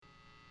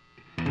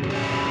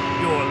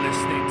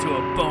to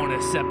a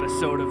bonus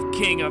episode of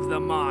King of the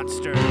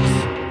Monsters.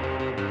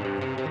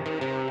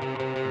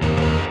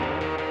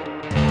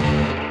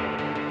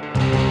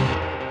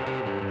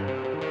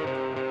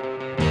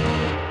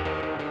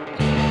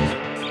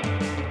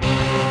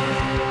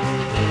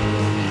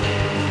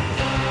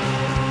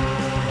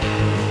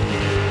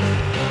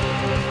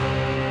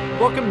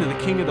 Welcome to the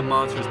King of the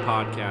Monsters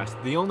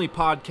podcast, the only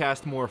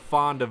podcast more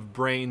fond of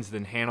brains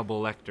than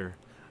Hannibal Lecter.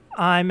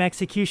 I'm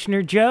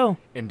Executioner Joe.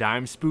 And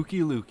I'm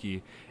Spooky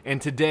Lukie.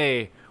 And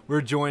today,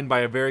 we're joined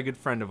by a very good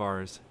friend of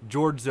ours,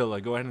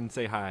 Jorgezilla. Go ahead and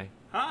say hi.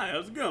 Hi,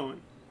 how's it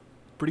going?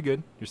 Pretty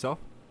good. Yourself?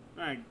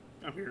 I'm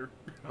here.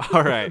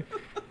 All right.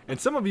 And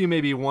some of you may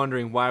be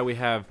wondering why we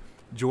have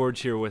George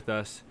here with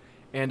us.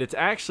 And it's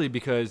actually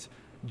because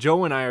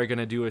Joe and I are going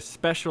to do a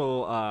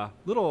special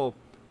little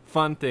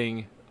fun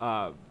thing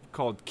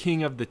called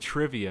King of the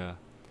Trivia,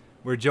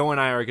 where Joe and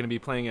I are going to be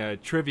playing a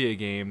trivia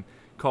game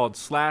called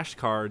Slash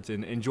Cards,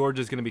 and George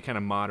is going to be kind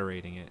of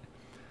moderating it.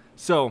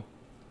 So,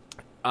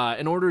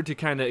 in order to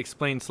kind of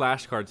explain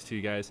Slash Cards to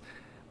you guys,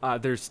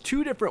 there's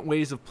two different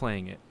ways of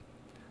playing it.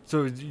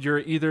 So you're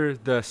either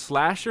the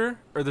slasher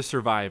or the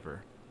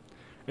survivor.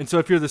 And so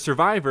if you're the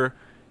survivor,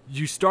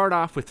 you start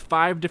off with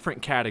 5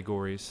 different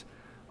categories,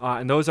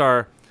 and those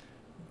are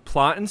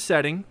plot and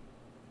setting,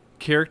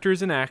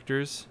 characters and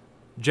actors,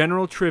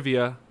 general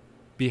trivia,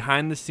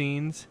 behind the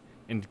scenes,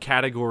 and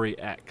category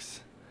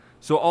X.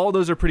 So all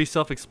those are pretty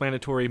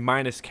self-explanatory,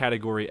 minus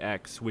category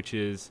X, which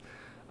is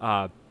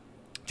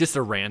just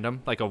a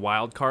random, like a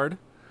wild card.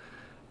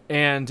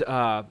 And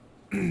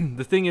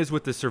the thing is,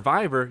 with the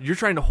survivor, you're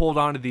trying to hold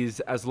on to these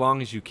as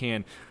long as you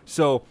can.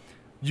 So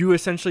you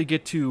essentially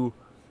get to,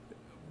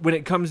 when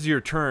it comes to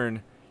your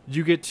turn,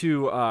 you get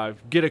to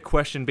get a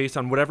question based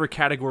on whatever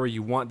category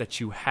you want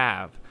that you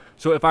have.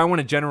 So if I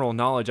want a general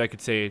knowledge, I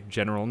could say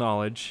general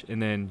knowledge,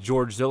 and then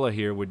Jorgezilla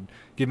here would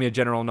give me a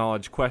general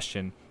knowledge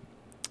question.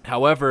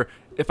 However,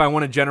 if I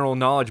wanted general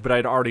knowledge, but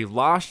I'd already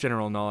lost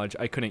general knowledge,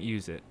 I couldn't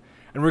use it.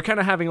 And we're kind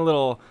of having a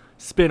little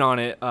spin on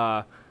it.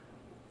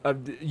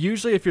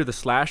 Usually if you're the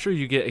slasher,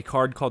 you get a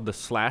card called the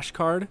slash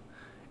card.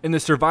 In the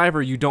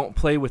survivor, you don't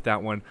play with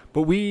that one.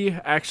 But we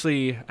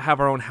actually have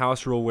our own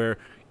house rule where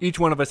each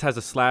one of us has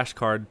a slash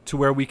card to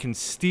where we can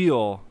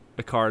steal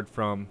a card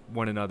from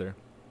one another.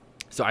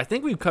 So I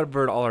think we've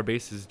covered all our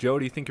bases. Joe,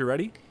 do you think you're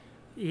ready?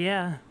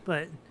 Yeah,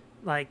 but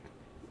like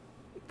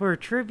for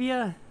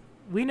trivia,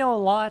 we know a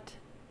lot,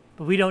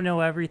 but we don't know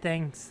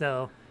everything.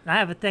 So I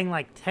have a thing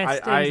like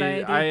test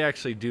anxiety. I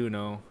actually do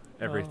know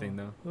everything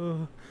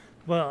though.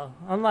 Well,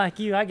 unlike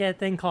you, I get a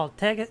thing called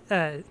text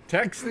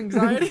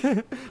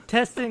anxiety.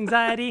 Test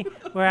anxiety,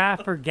 where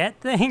I forget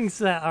things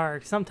that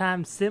are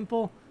sometimes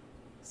simple.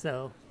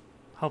 So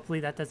hopefully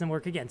that doesn't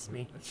work against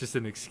me. It's just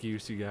an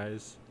excuse, you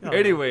guys. Oh.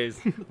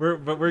 Anyways,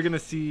 we're gonna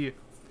see.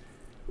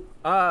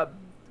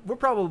 We'll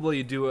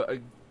probably do a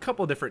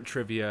couple different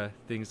trivia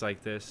things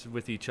like this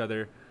with each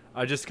other,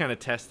 just kind of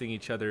testing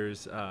each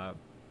other's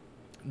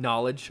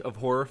knowledge of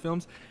horror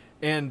films,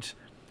 and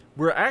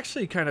we're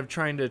actually kind of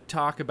trying to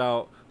talk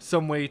about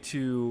some way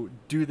to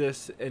do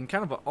this in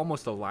kind of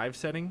almost a live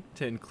setting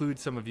to include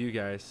some of you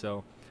guys.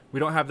 So we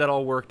don't have that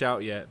all worked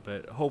out yet,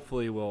 but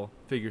hopefully we'll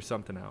figure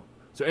something out.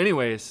 So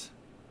anyways,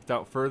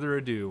 without further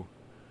ado,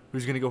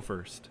 who's going to go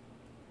first?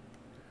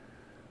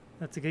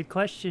 That's a good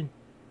question.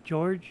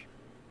 George?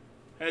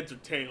 Heads or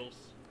tails?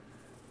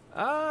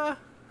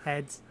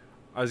 Heads.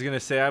 I was going to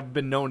say I've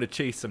been known to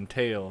chase some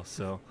tails,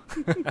 so.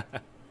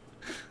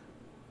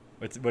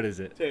 What is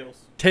it?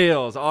 Tails.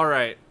 Tails, all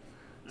right.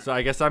 So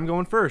I guess I'm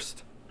going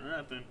first. All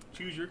right, then.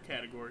 Choose your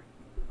category.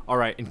 All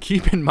right, and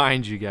keep in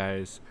mind, you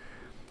guys,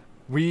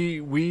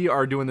 we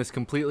are doing this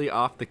completely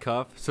off the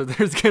cuff, so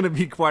there's going to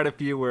be quite a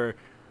few where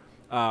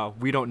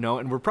we don't know,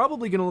 and we're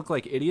probably going to look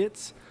like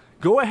idiots.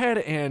 Go ahead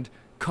and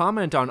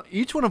comment on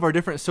each one of our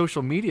different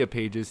social media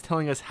pages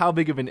telling us how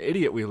big of an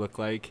idiot we look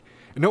like.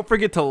 And don't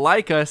forget to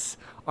like us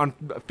on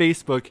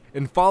Facebook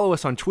and follow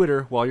us on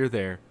Twitter while you're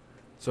there.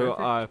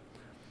 So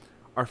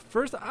our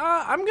first,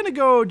 I'm going to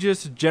go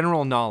just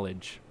general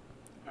knowledge.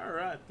 All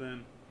right,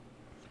 then.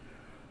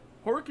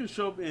 Horror can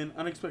show up in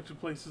unexpected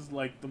places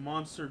like the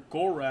monster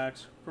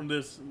Gorax from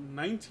this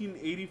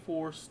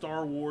 1984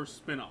 Star Wars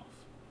spin-off.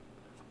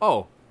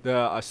 Oh,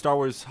 the Star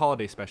Wars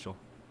holiday special.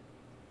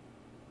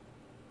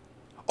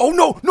 Oh,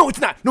 no, it's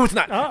not. No, it's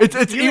not. Oh, it's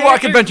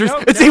Ewok Adventures.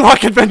 Nope, It's nope.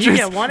 Ewok Adventures.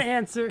 You get one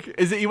answer.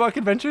 Is it Ewok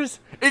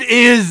Adventures? It is. It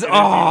is Oh,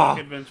 Ewok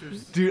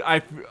Adventures. dude,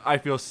 I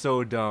feel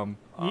so dumb.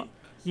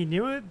 You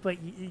knew it, but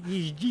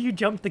you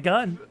jumped the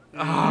gun.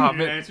 Ah, You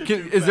man. answered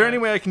too Is there any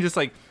fast. way I can just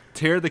like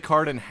tear the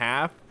card in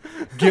half,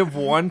 give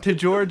one to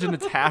George, and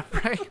it's half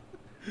right?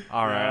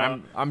 All right,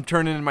 No. I'm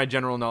turning in my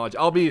general knowledge.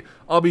 I'll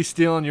be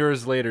stealing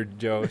yours later,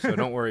 Joe. So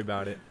don't worry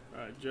about it. All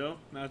right, Joe,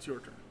 now it's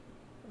your turn.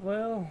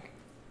 Well,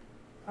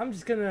 I'm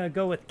just going to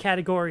go with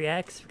category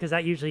X because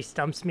that usually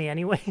stumps me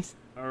anyways.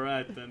 All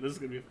right, then. This is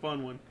going to be a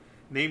fun one.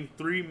 Name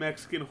 3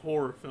 Mexican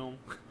horror film.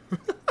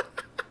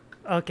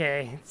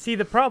 Okay. See,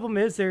 the problem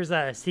is there's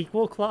a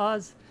sequel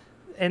clause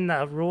in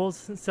the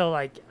rules. So,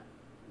 like,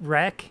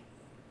 Wreck,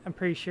 I'm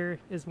pretty sure,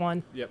 is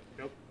one. Yep.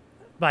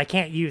 But I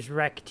can't use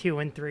Rec 2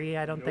 and 3,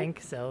 I don't Nope.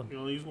 think, so... You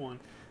only use one.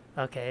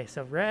 Okay,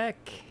 so Rec...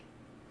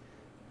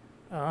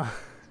 the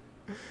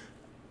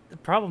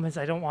problem is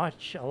I don't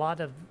watch a lot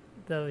of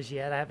those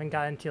yet. I haven't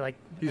gotten to, like...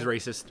 He's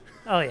racist.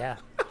 Oh, yeah.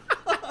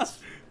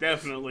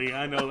 Definitely,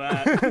 I know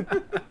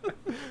that.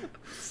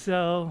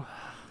 So...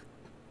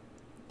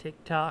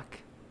 TikTok.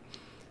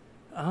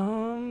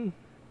 Can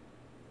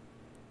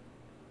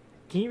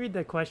you read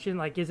the question?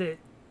 Like, is it...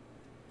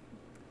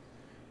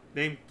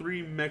 Name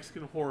 3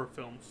 Mexican horror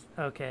films.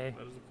 Okay.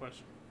 That is the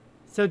question.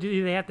 So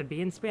do they have to be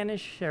in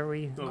Spanish? Are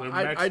we... No, they're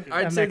I'd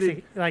Mexican.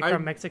 say like I'd-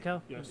 from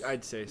Mexico? Yes.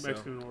 I'd say so.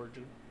 Mexican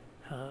origin.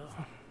 Oh.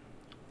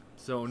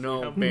 So we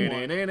no. have one.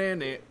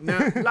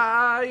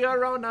 La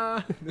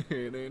Llorona.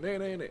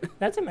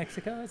 That's in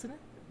Mexico, isn't it?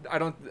 I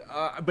don't.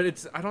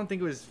 But I don't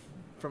think it was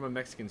from a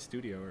Mexican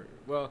studio. Or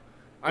well,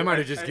 I might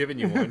have just given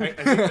you one. I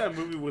think that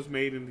movie was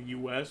made in the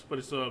U.S., but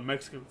it's a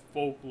Mexican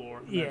folklore.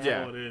 And That's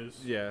Yeah. all it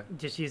is. Yeah.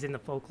 Just using the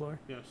folklore.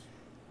 Yes.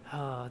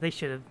 Oh, they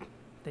should have...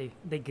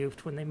 They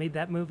goofed when they made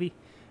that movie.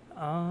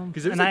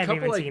 Because And I haven't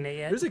even seen it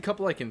yet. There's a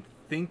couple I can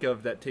think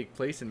of that take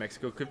place in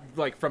Mexico,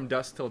 like From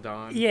Dusk Till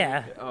Dawn.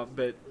 Yeah.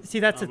 But See,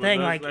 that's the But thing.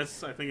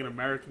 that's I think an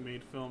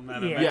American-made film.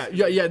 Not Yeah. a Mexican.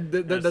 yeah. Yes,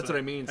 That's what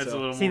I mean. That's a So.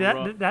 little See, more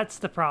rough. that's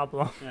the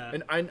problem. Yeah.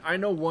 And I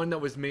know one that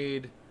was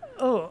made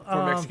Oh,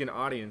 for Mexican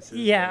audiences.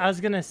 yeah, but- I was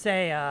gonna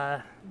say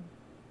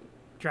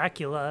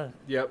Dracula.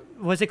 Yep.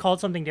 Was it called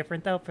something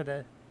different though for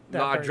the?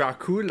 La version?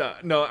 Dracula.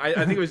 No, I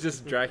think it was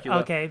just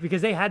Dracula. Okay,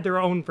 because they had their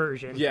own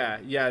version.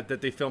 Yeah,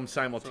 that they filmed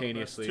So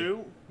simultaneously. that's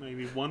 2,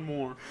 maybe one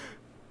more.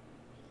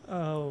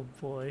 Oh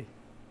boy,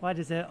 why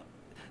does it?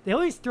 They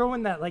always throw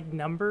in that like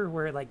number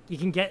where like you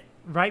can get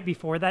right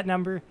before that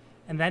number,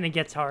 and then it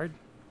gets hard.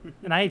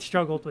 And I had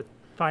struggled with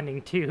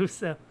finding 2.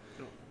 So,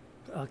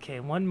 okay,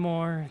 one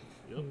more.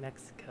 Yep.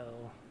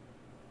 Mexico.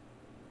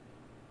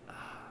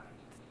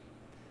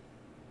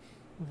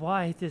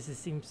 Why does it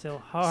seem so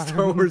hard?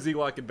 Star Wars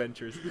Ewok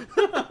Adventures.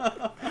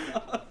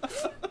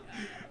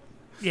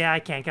 Yeah,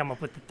 I can't come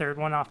up with the third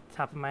one off the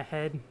top of my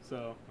head.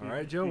 So. All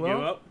right, Joe. You Well,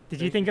 give up?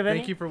 Did you think of any?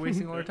 Thank you for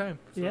wasting all our time.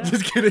 Yeah.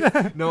 Just kidding.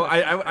 No,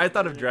 I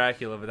thought of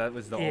Dracula, but that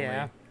was the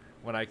Yeah. only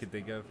one I could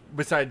think of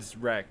besides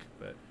Wreck.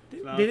 But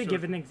No, Did it sure.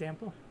 give an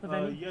example of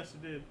any? Yes,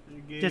 it did.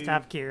 It gave Just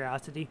out of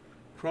curiosity.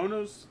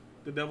 Kronos,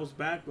 the Devil's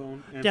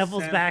Backbone, and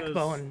Devil's Santa's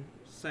Backbone.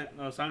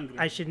 Sangre.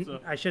 I shouldn't. So,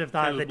 I should have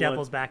thought of the Santa's blood.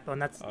 Devil's Backbone.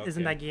 That's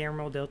isn't Okay. that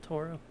Guillermo del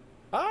Toro?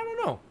 I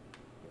don't know.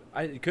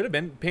 It could have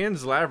been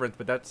Pan's Labyrinth,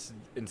 but that's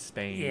in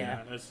Spain.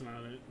 Yeah. that's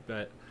not it.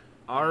 But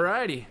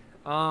alrighty.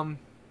 I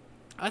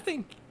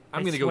think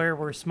I'm gonna swear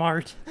we're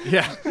smart. go.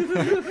 Yeah.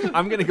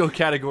 I'm gonna go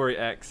category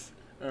X.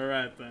 All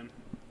right then.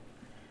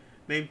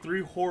 Name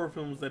 3 horror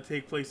films that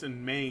take place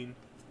in Maine.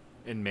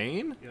 In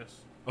Maine?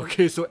 Yes.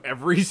 Okay, so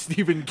every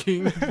Stephen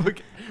King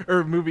book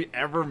or movie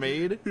ever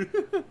made.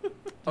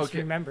 Just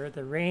remember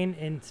the rain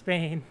in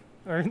Spain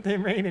or the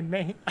rain in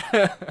Maine.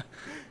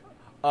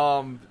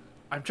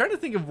 I'm trying to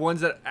think of ones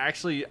that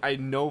actually I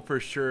know for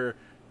sure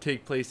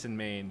take place in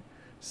Maine.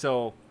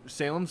 So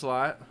Salem's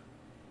Lot.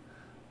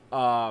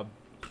 Okay,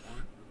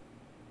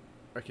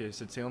 I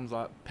said Salem's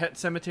Lot. Pet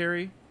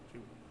Cemetery.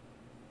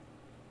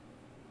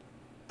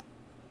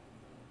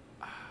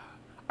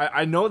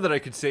 I know that I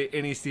could say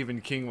any Stephen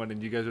King one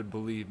and you guys would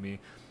believe me,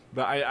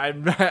 but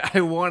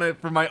I want to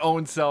for my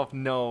own self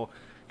know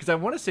because I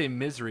want to say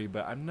Misery,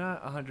 but I'm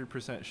not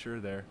 100% sure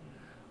there.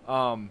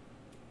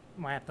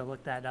 Might have to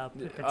look that up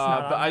if it's But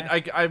not on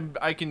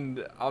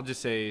there. I'll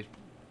just say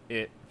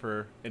it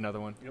for another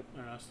one. Yep,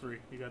 and that's 3.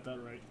 You got that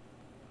right.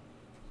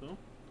 So,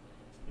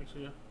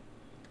 actually, yeah.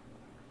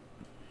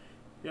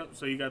 Yep,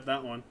 so you got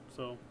that one.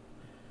 So,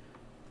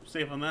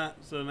 safe on that.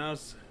 So now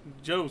it's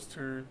Joe's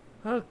turn.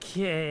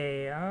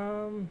 Okay,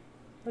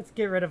 let's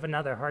get rid of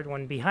another hard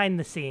one. Behind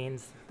the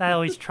scenes. That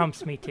always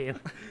trumps me too.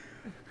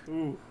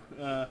 Ooh,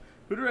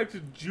 who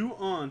directed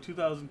Ju-On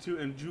 2002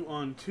 and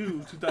Ju-On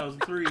 2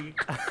 2003,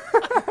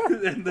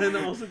 and then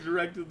also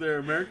directed their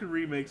American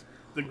remakes,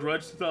 The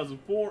Grudge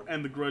 2004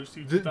 and The Grudge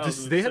 2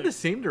 2006. They had the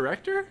same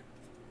director?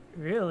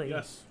 Really?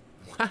 Yes.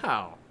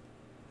 Wow.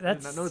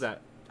 That's, I did not know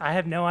that. I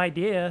have no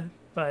idea,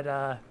 but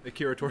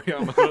Akira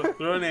Toriyama.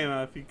 Throw a name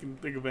out if you can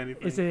think of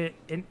anything. is it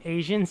an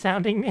Asian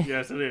sounding name?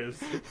 Yes, it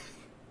is.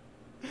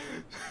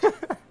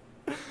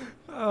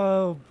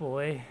 Oh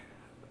boy.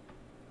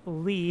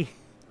 Lee.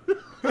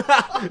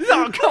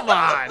 No, come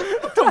on.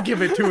 Don't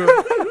give it to him.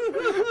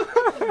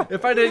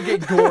 If I didn't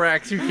get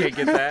Gorax, you can't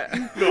get that.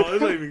 No,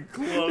 it's not even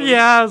close.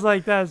 Yeah, I was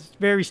like, that's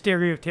very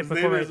stereotypical.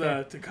 His name right is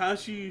there.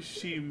 Takashi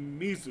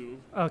Shimizu.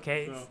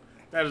 Okay. So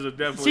that is a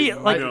definitely See,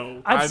 like,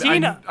 no. I've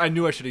seen. I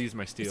knew I should have used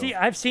my steel. See,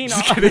 I've seen.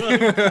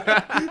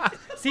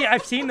 See,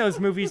 I've seen those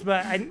movies,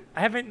 but I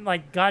haven't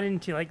like got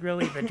into like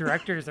really the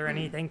directors or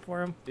anything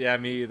for them. Yeah,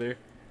 me either.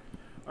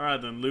 All right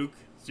then, Luke,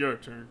 it's your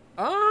turn.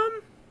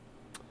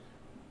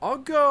 I'll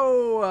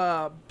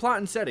go plot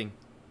and setting.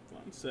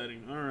 Plot and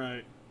setting. All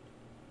right.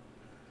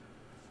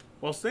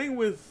 While staying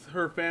with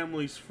her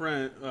family's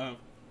friend's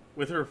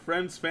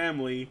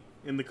family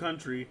in the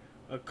country,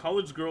 a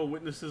college girl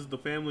witnesses the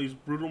family's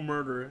brutal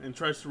murder and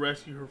tries to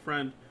rescue her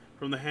friend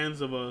from the hands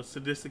of a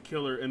sadistic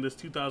killer in this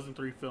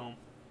 2003 film?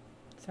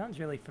 Sounds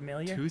really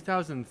familiar.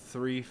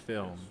 2003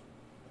 film.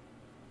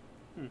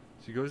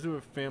 She goes to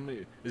a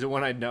family. Is it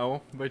one I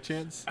know by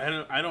chance?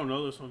 I don't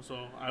know this one,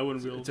 so I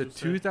wouldn't be able to say. It's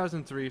a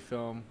 2003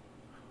 film.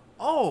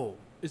 Oh,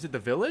 is it The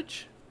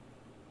Village?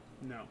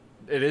 No.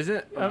 It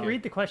isn't? Okay.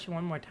 Read the question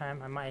one more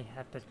time. I might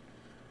have to.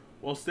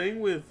 While staying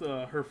with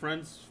her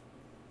friend's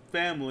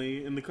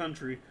family in the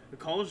country, a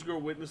college girl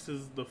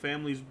witnesses the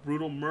family's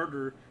brutal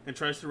murder and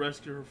tries to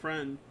rescue her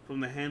friend from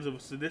the hands of a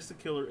sadistic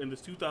killer in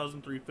this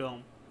 2003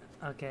 film.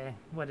 Okay,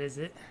 what is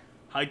it?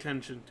 High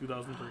Tension,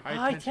 2003.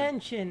 High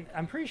Tension.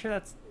 I'm pretty sure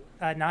that's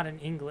not in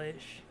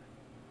English.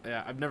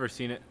 Yeah, I've never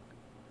seen it.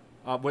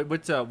 What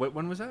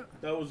one was that?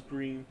 That was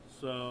Green,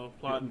 so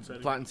plot and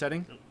setting. Plot and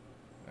setting? Yep.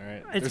 All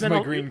right. It's There's been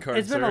my green card,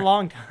 It's been sir. a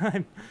long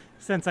time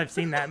since I've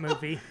seen that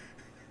movie.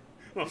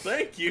 Well,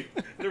 thank you.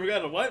 Never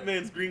got a white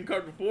man's green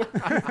card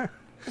before.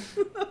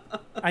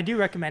 I do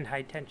recommend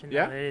High Tension, though.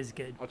 Yeah? It is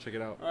good. I'll check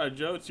it out. All right,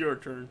 Joe, it's your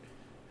turn.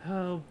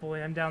 Oh,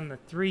 boy, I'm down to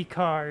 3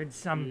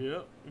 cards.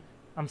 Yep.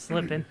 I'm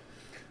slipping.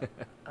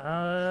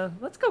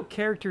 Let's go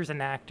characters and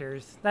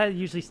actors. That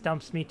usually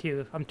stumps me,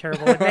 too. I'm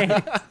terrible at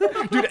names.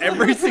 Dude,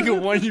 every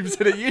single one you've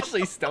said, it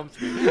usually stumps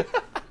me.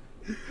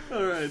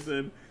 All right,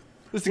 then.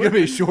 This is going to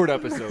be a short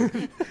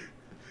episode.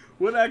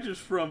 What actress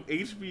from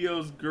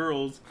HBO's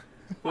Girls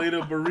played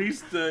a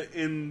barista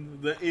in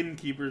The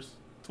Innkeepers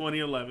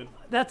 2011?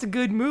 That's a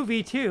good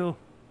movie, too.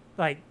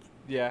 Like,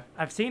 Yeah.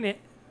 I've seen it.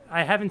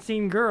 I haven't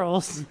seen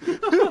Girls.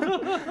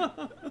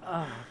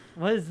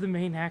 What is the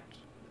main act?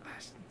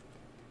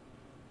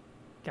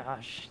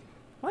 Gosh.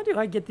 Why do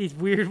I get these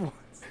weird ones?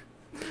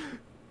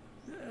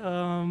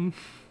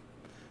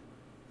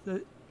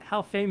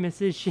 How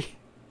famous is she?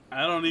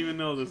 I don't even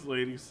know this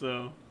lady,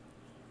 so...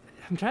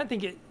 I'm trying to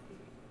think it.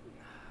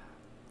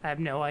 I have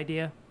no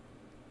idea.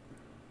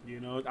 You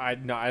know,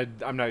 I'm not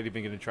even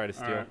going to try to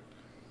steal. right.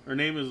 Her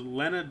name is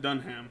Lena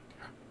Dunham.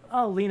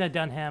 Oh, Lena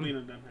Dunham.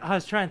 Lena Dunham. I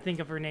was trying to think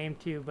of her name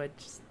too, but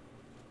just...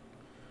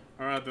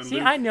 All right, then. See,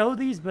 I know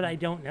these, but I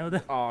don't know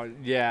them. Oh,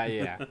 yeah.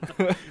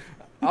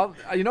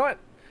 You know what?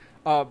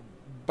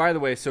 By the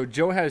way, so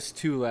Joe has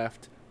 2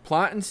 left.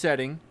 Plot and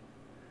setting,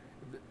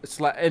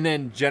 and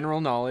then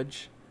general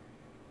knowledge,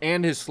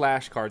 and his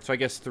slash card. So I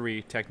guess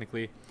 3,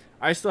 technically.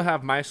 I still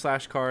have my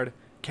slash card,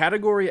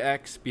 category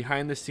X,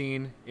 behind the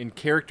scene, in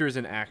characters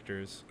and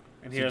actors.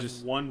 And he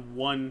has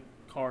one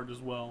card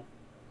as well.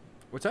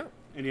 What's that?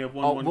 And you have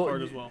one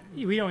card as well.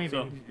 We don't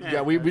So,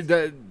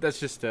 even... That's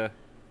just no.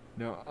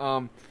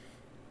 I'm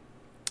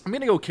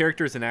gonna go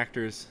characters and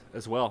actors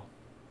as well.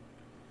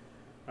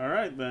 All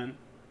right, then.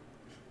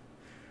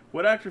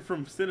 What actor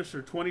from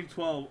Sinister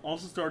 2012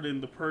 also starred in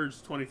The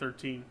Purge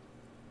 2013?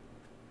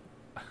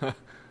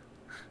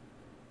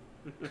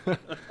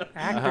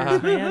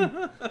 Actors,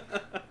 man.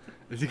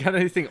 Has he got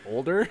anything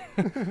older?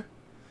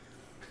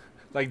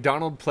 Like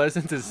Donald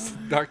Pleasance is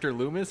Dr.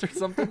 Loomis or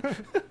something?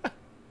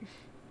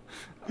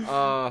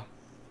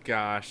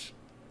 Gosh.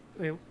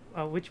 Wait,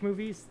 which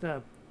movies?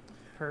 The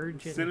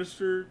Purge? And...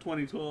 Sinister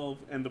 2012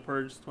 and The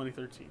Purge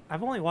 2013.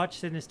 I've only watched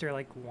Sinister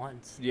like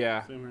once.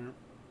 Yeah. Same here.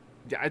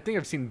 Yeah, I think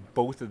I've seen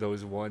both of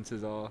those once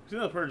is all. I've seen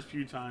The Purge a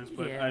few times,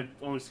 but Yeah. I've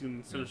only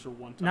seen Sinister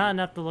one time. Not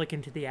enough to look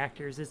into the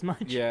actors as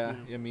much. Yeah,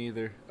 me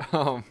either.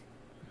 Trying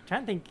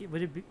to think,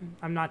 would it be?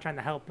 I'm not trying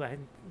to help, but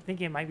I'm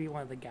thinking it might be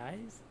one of the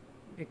guys.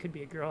 It could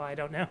be a girl. I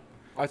don't know.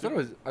 I thought it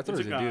was It's a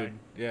a guy. dude.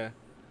 Yeah.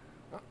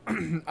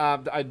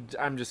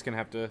 I'm just gonna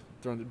have to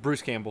throw in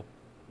Bruce Campbell.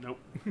 Nope.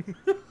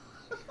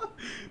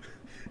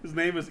 His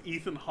name is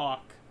Ethan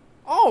Hawke.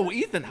 Oh,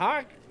 Ethan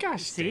Hawke.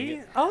 Gosh, dang See?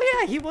 it. Oh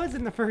yeah, he was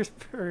in the first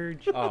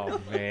Purge. Oh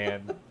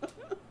man.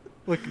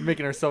 Look,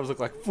 making ourselves look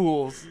like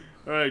fools.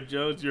 All right,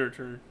 Joe, it's your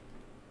turn.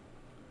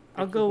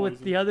 I'll Pick go the with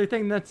poison. the other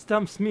thing that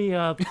stumps me.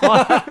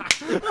 Plot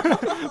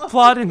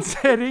and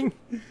setting.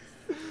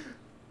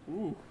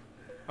 Ooh.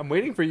 I'm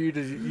waiting for you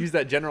to use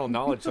that general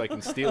knowledge so I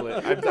can steal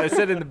it. I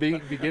said in the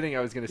beginning I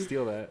was going to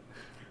steal that.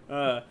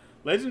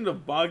 Legend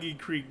of Boggy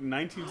Creek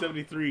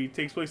 1973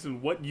 takes place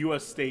in what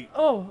U.S. state?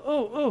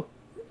 Oh!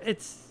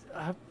 It's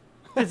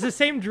the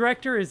same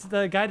director as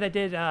the guy that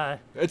did.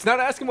 It's not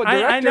asking what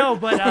director. I know,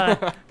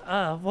 but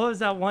what was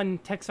that one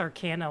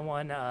Texarkana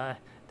one?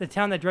 The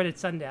Town That Dreaded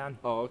Sundown.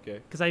 Oh, okay.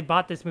 Because I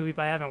bought this movie,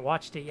 but I haven't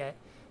watched it yet.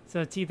 So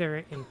it's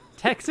either in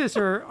Texas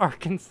or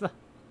Arkansas.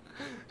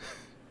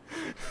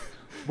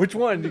 Which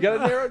one? You got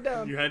to narrow it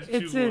down. You had to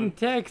choose It's in one.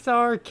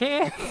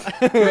 Texarkana.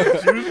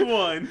 Choose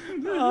one.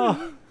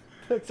 Oh,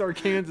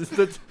 Texarkana.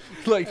 That's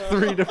like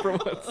 3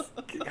 different ones.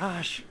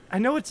 gosh. I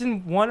know it's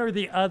in one or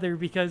the other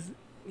because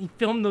he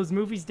filmed those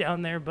movies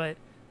down there, but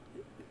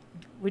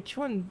which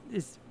one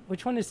is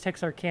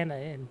Texarkana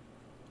in?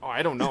 Oh,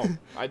 I don't know.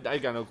 I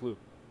got no clue.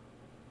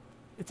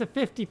 It's a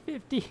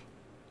 50-50.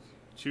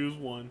 Choose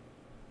one.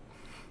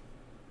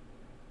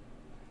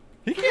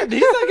 He's not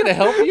going to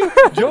help you.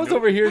 Joe's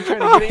over here trying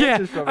to Oh, get yeah.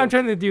 answers from I'm him.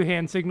 trying to do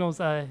hand signals.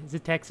 Is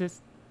it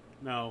Texas?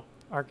 No.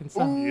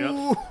 Arkansas? Yep.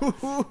 You're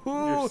so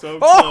close.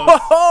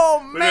 Oh,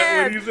 When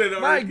man. you said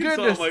My Arkansas,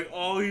 goodness. I'm like,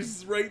 oh,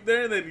 he's right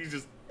there. And then you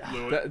just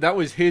Blew it. That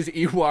was his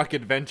Ewok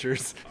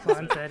adventures.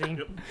 Fun setting.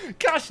 Yep.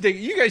 Gosh dang,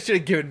 you guys should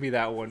have given me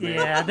that one, man.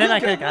 Yeah, then I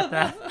could have got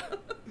that.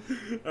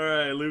 All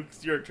right, Luke,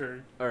 it's your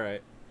turn. All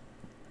right.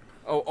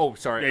 Oh,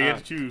 sorry. Yeah, you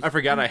have to choose. I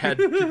forgot I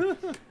had.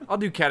 I'll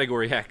do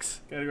category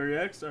X. Category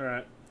X. All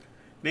right.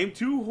 Name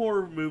 2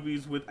 horror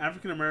movies with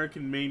African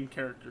American main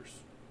characters.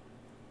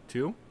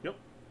 2? Yep.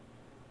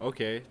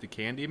 Okay, The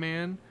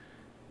Candyman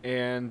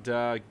and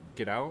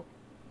Get Out.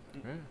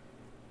 Right.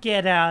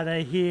 Get out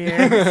of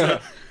here.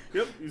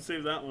 Yep, you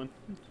saved that one.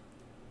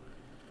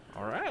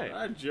 All right. All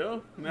right,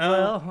 Joe. Now,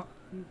 Well,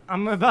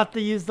 I'm about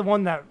to use the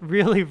one that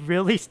really,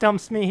 really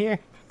stumps me here.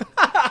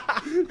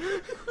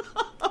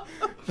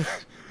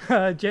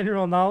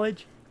 General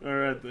knowledge. all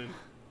right then.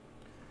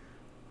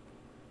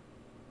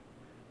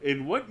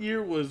 In what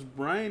year was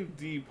Brian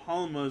De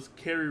Palma's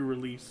Carrie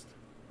released?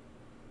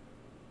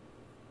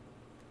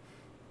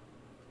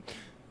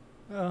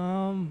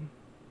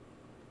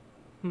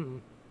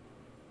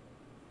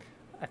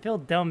 I feel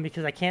dumb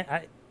because I can't.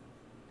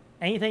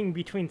 Anything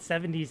between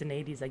 70s and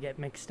 80s, I get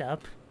mixed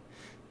up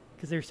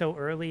because they're so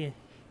early.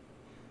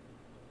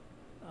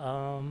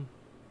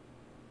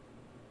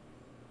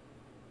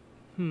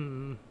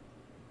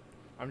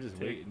 I'm just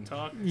waiting.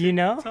 Talk. You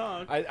know?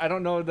 Talk. I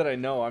don't know that I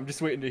know. I'm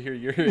just waiting to hear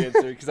your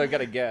answer because I got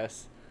to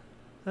guess.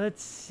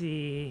 Let's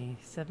see,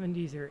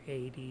 70s or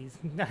 80s.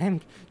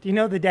 Do you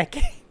know the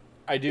decade?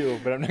 I do,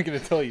 but I'm not going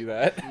to tell you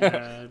that.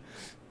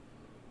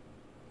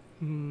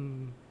 Yeah.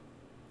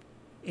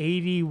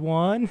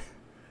 81.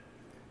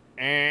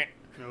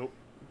 Nope.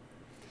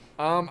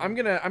 I'm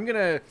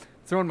gonna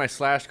throw in my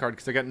slash card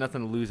because I got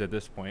nothing to lose at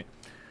this point.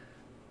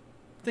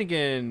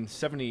 Thinking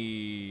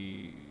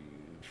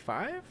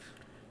 75.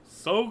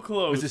 So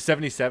close. Was it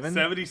 77?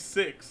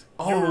 76.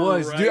 Oh, You it were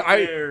was. right Dude,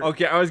 there.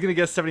 okay, I was gonna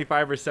guess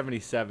 75 or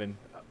 77.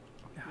 All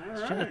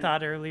Should have right.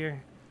 thought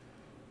earlier.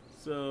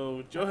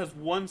 So Joe has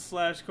 1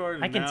 slash card.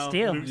 And I can now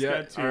steal. Luke's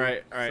Yeah, got 2. all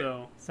right.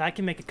 So So I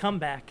can make a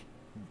comeback.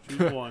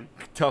 choose one.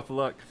 Tough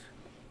luck.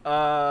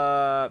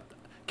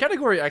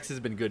 Category X has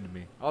been good to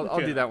me. I'll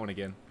Okay. do that one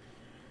again.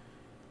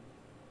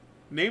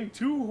 Name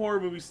 2 horror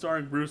movies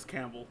starring Bruce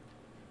Campbell.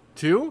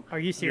 2? Are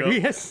you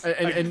serious?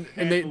 And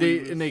can't they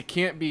believe this. and they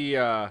can't be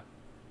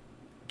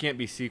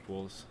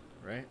sequels,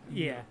 right?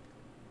 Yeah.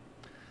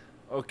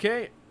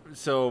 Okay,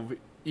 so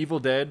Evil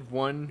Dead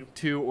 1,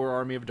 2, or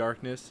Army of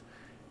Darkness,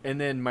 and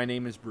then My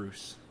Name is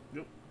Bruce.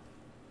 Yep.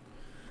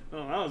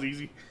 Oh, that was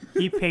easy.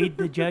 He paid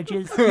the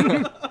judges.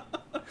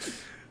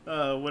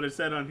 What it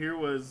said on here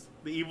was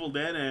The Evil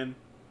Dead and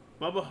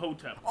Bubba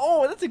Hotep.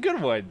 Oh, that's a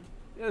good one.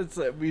 Yeah,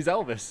 he's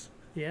Elvis.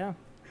 Yeah.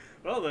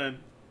 Well then,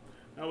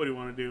 now what do you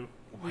want to do?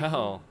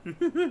 Well,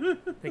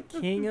 The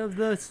king of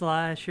the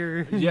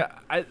slasher. yeah,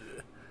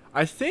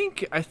 I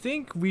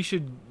think we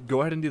should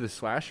go ahead and do the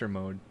slasher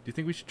mode. Do you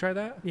think we should try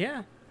that?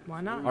 Yeah.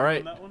 Why not? All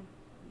right. On that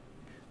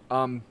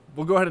one?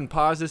 We'll go ahead and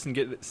pause this and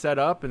get it set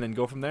up and then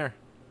go from there.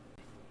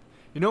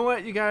 You know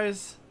what, you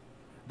guys?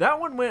 That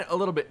one went a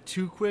little bit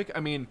too quick. I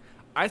mean,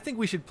 I think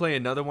we should play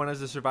another one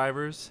as the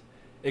survivors,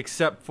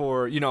 except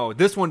for,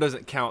 this one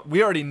doesn't count.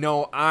 We already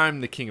know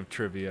I'm the king of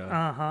trivia,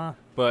 Uh-huh.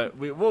 but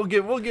we'll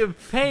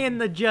give. Paying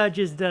the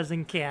judges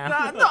doesn't count.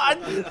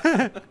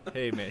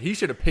 Hey, man, he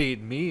should have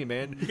paid me,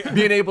 man.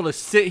 Being able to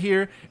sit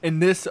here in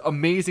this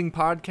amazing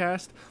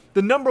podcast,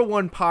 the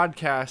 #1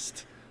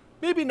 podcast,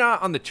 maybe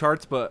not on the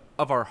charts, but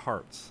of our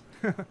hearts.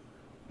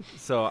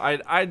 So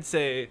I'd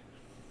say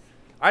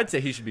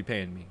he should be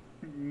paying me.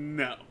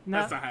 No, No.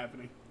 that's not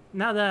happening.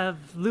 Now that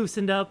I've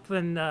loosened up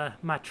and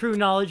my true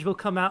knowledge will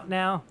come out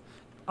now,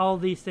 all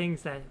these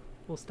things that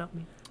will stump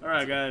me. All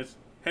right, guys.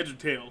 Heads or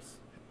tails?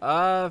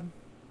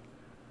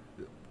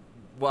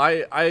 Well,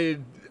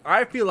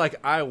 I feel like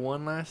I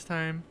won last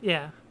time,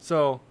 Yeah.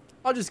 so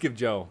I'll just give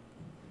Joe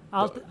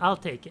I'll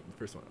take it. the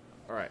first one.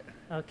 All right.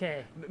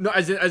 Okay. No,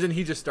 as in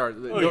he just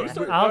started. Oh, No, you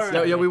start? I'll All right.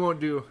 start. yeah, we won't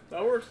do.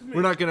 That works with me.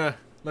 We're not gonna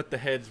let the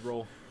heads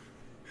roll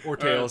or All right,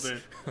 tails.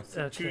 then.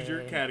 So choose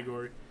your Okay.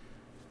 category.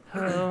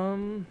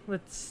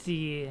 Let's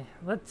see.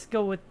 Let's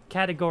go with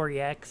category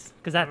X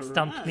because that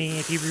stumped me.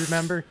 If you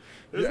remember.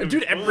 This is gonna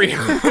Dude, be fun.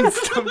 everyone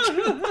stumped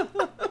you.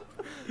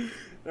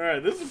 All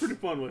right, this is a pretty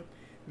fun one.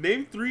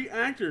 Name 3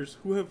 actors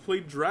who have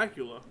played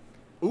Dracula.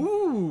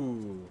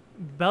 Ooh.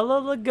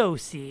 Bela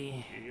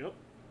Lugosi. Yep.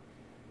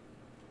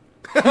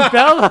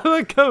 Bela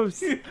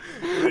Lugosi.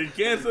 You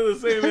can't say the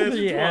same answer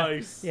Yeah.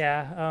 twice.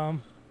 Yeah.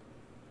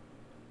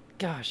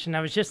 Gosh, and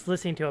I was just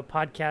listening to a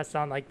podcast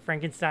on like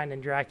Frankenstein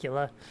and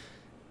Dracula.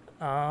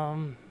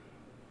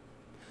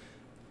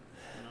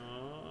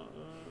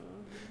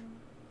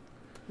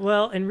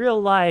 Well, in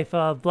real life,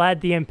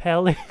 Vlad the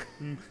Impaler.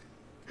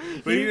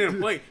 But he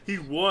didn't play. He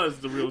was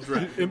the real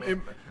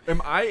Dracula.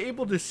 Am I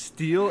able to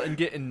steal and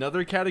get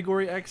another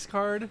category X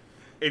card?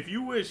 If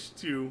you wish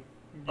to, you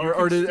Or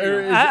can did- steal.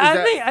 or is-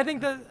 I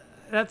think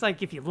that's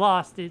like if you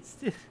lost, it's.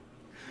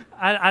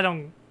 I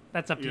don't.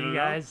 That's up to You you don't know?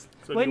 guys.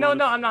 So Wait, do you no,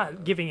 wanna- I'm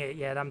not giving it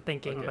yet. I'm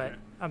thinking, Okay. but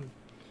I'm.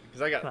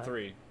 Because I got Fine.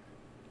 3.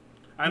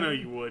 I know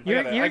you would.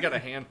 You're- I got a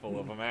handful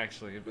of them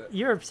actually, but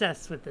You're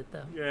obsessed with it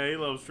though. Yeah, he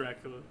loves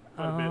Dracula.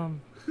 Quite a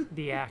bit.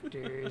 The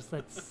actors.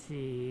 Let's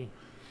see.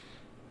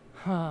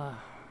 Trying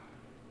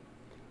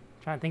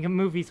to think of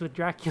movies with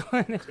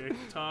Dracula in it. Tick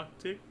tock,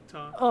 tick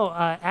tock. Oh,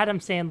 Adam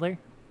Sandler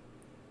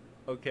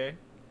okay.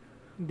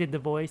 did the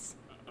voice.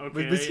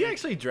 Okay. Was he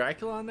actually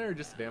Dracula on there or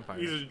just a vampire?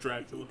 He's a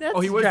Dracula. That's Oh,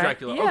 he was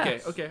Dracula.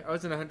 yes. Okay. I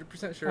wasn't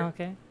 100% sure.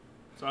 Okay.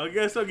 So I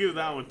guess I'll give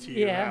that one to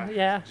you. Yeah,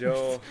 yeah.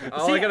 Joe,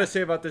 all See, I gotta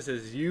say about this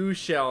is you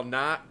shall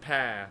not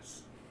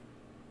pass.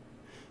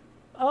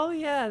 Oh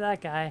yeah,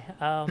 that guy.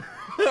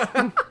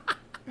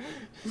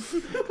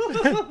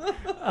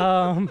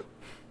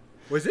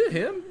 Was it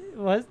him?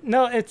 Was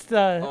no, it's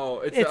the Oh,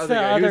 it's it's the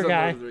other guy. He was other on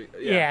guy. Lord of the Rings.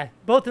 Yeah.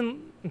 Both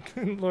in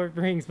Lord of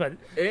the Rings, but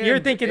you're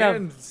thinking of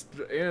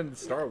and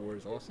Star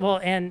Wars also. well,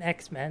 and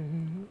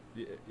X-Men.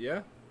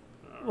 Yeah.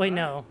 Wait,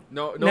 no.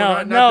 No,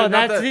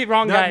 that's the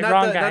wrong guy.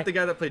 Wrong guy. Not the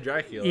guy that played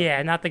Dracula.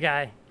 Yeah, not the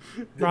guy.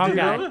 Wrong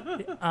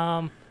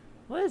guy.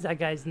 What is that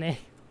guy's name?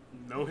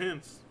 No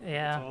hints.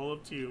 Yeah. It's all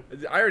up to you.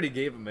 I already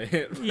gave him a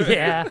hint.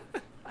 Yeah.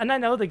 And I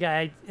know the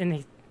guy, and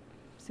he's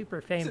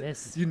super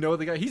famous. You know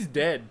the guy? He's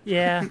dead.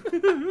 Yeah.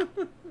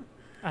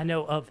 I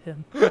know of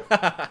him.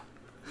 All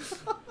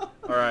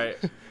right.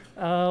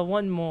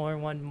 One more.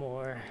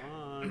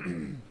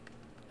 Come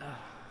on.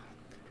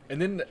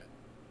 And then,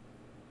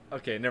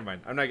 okay, never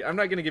mind. I'm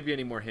not gonna give you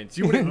any more hints.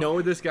 You wouldn't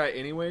know this guy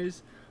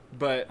anyways,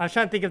 but I was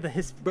trying to think of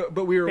the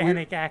but we were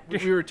Hispanic actor.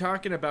 we were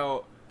talking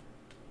about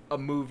a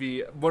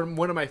movie,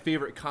 one of my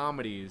favorite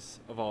comedies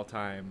of all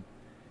time,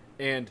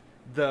 and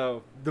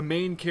the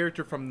main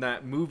character from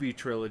that movie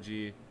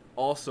trilogy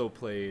also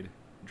played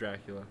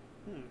Dracula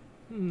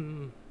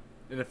in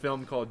a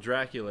film called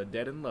Dracula: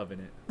 Dead and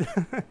Loving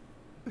It.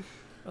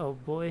 Oh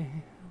boy,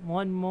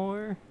 one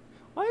more.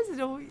 Why is it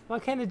always? Why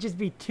can't it just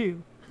be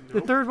two? The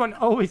Nope. third one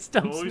always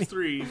stumps Always me.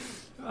 3.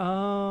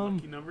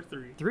 Lucky number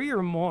 3. 3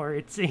 or more,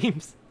 it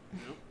seems.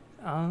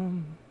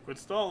 Nope. Quit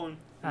stalling.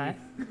 Man,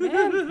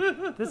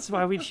 this is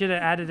why we should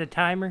have added a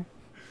timer.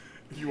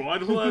 If you want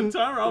to pull out a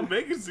timer, I'll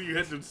make it so you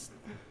have to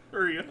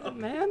hurry up.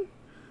 Man,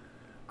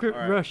 quit All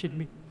right. rushing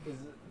me.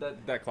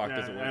 That clock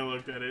Yeah, doesn't I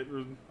work. looked at it.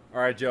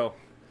 All right, Joe.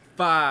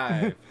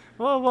 5.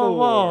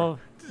 Whoa!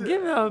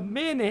 Give me a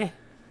minute.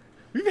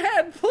 We've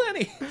had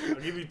plenty. I'll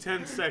give you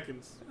 10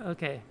 seconds.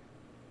 Okay,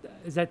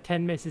 is that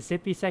 10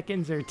 Mississippi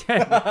seconds or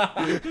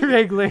 10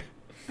 regular?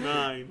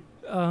 9,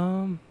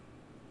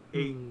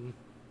 8,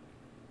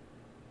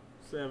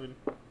 7,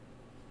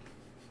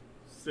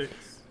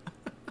 6,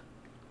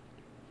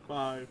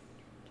 5,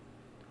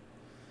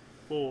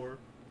 4,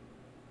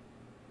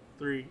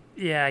 3,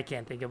 Yeah, I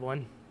can't think of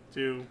one.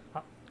 2.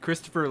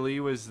 Christopher Lee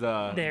was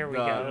the There we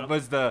go.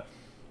 was the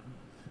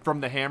from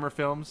the Hammer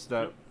films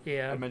that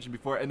Yeah. I mentioned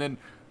before, and then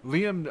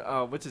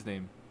Liam, what's his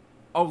name?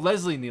 Oh,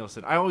 Leslie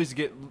Nielsen. I always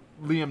get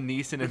Liam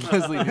Neeson and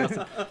Leslie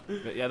Nielsen.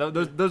 But yeah,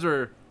 those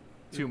are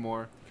 2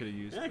 more could have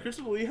used. Yeah,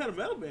 Christopher Lee had a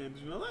metal band.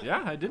 Did you know that?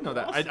 Yeah, I did know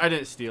that. Awesome. I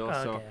didn't steal,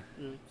 Oh, so okay.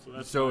 Yeah, so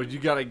that's so fine. you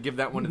gotta give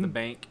that one to the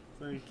bank.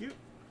 Thank you.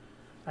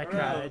 I All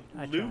tried. right,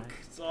 I Luke, tried.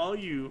 it's all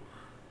you.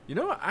 You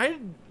know, I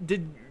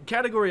did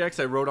category X.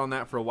 I wrote on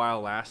that for a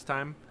while last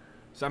time,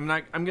 so I'm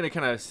gonna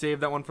kind of save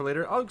that one for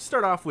later. I'll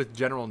start off with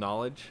general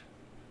knowledge,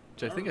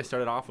 which I think I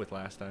started off with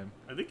last time.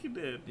 I think you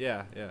did.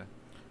 Yeah.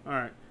 All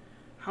right.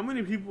 How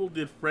many people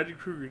did Freddy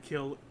Krueger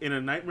kill in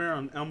A Nightmare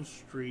on Elm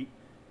Street,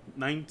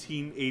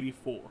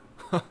 1984?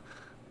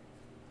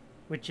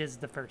 Which is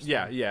the first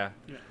Yeah.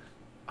 one.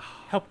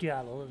 Helped you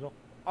out a little.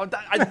 Oh, okay.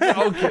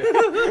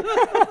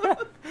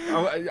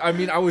 I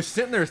mean, I was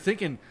sitting there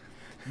thinking,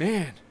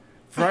 man,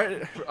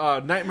 Friday,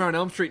 Nightmare on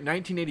Elm Street,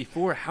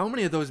 1984. How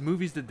many of those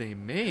movies did they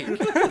make?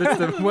 That's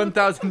the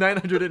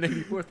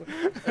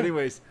 1,984th.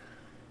 Anyways,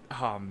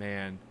 oh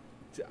man,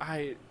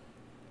 I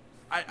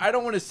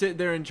don't want to sit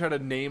there and try to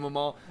name them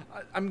all.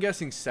 I'm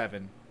guessing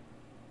 7.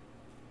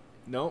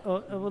 No.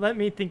 Oh, well, let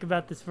me think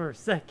about this for a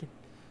second.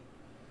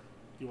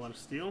 You want to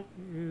steal?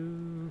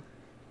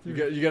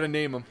 You got to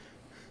name them.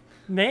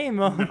 Name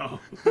them. No.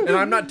 And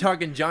I'm not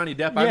talking Johnny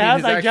Depp. I Yeah, I mean was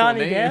his like actual Johnny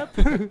name.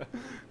 Depp.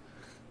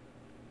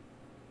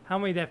 How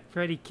many that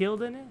Freddy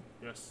killed in it?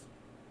 Yes.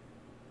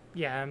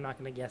 Yeah, I'm not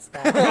gonna guess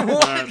that.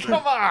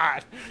 Come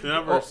on. The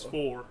number is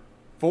 4.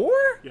 4?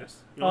 Yes.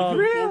 You Oh,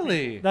 only killed 4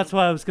 Really? That's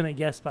what I was gonna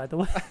guess, by the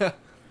way. people.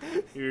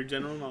 Your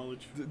general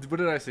knowledge. What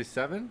did I say?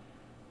 7?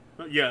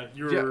 Yeah,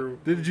 you're. Yeah.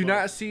 Did you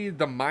not see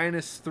the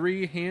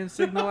 -3 hand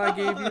signal I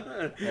gave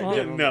you?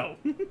 Well, No.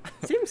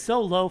 Seems so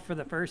low for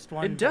the first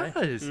one. It but-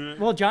 does.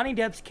 Well, Johnny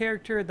Depp's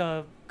character,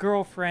 the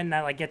girlfriend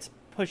that like gets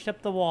pushed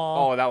up the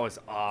wall. Oh, that was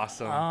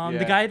awesome.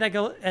 The guy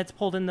that's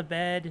pulled in the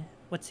bed.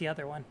 What's the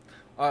other one?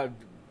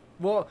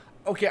 Well,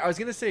 okay, I was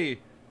gonna say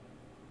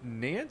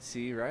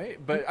Nancy, right?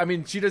 But I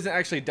mean, she doesn't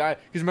actually die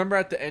because remember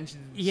at the end she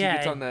Yeah.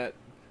 gets on that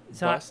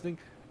So bus thing.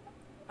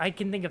 I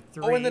can think of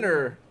 3. Oh, and then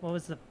her- What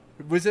was the?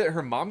 Was it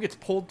her mom gets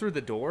pulled through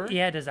the door?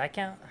 Yeah, does that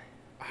count?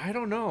 I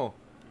don't know.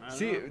 I don't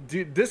See, know.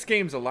 dude, this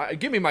game's a lot.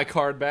 Give me my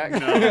card back.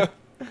 No.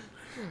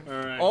 All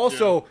right.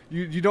 Also,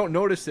 you don't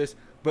notice this,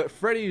 but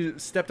Freddy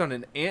stepped on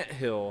an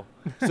anthill.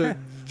 So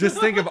just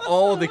think of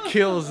all the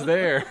kills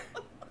there.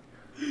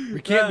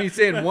 We can't be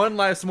saying one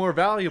life's more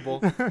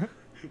valuable.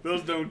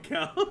 Those don't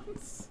count.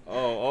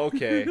 Oh,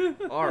 okay.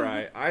 All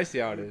right. I see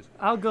how it is.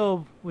 I'll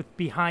go with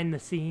behind the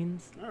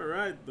scenes. All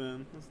right,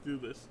 then. Let's do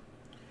this.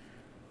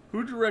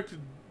 Who directed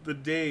The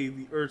Day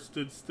the Earth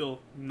Stood Still,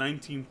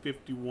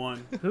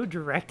 1951? Who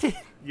directed?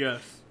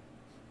 Yes.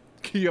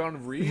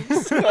 Keanu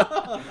Reeves?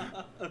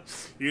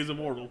 He is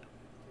immortal.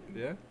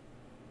 Yeah.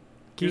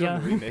 He's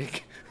on the Keanu.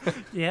 remake.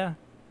 Yeah.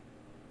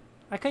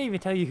 I couldn't even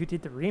tell you who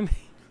did the remake.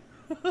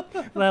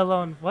 Let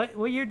alone, what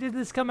year did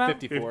this come out?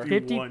 54.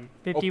 51.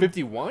 50, Oh,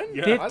 51?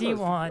 Yeah.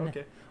 51.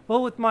 Okay.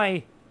 Well, with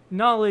my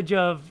knowledge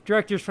of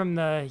directors from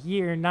the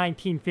year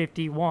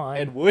 1951.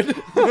 Ed Wood? Is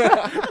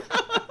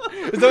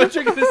that what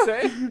you're going to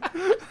say?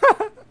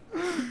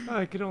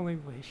 I could only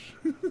wish.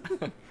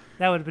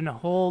 That would have been a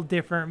whole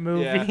different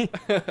movie.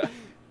 Yeah.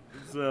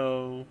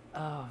 So,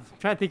 I'm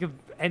trying to think of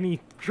any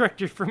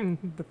director from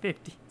the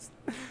 50s.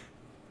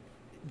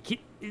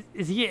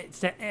 Is he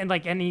and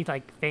like any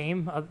like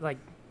fame of like?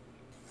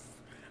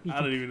 I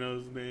don't even know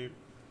his name.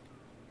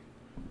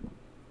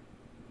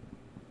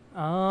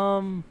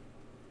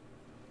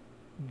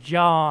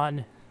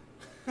 John.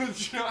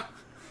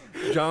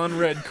 John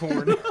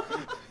Redcorn.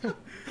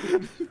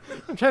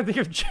 I'm trying to think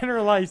of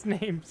generalized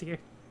names here.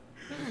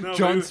 No,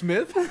 John but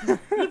Smith?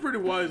 he's a pretty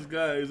wise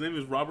guy. His name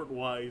is Robert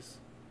Wise.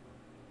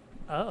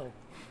 Oh.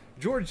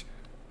 George,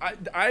 I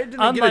didn't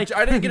Unlike-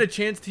 I didn't get a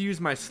chance to use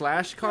my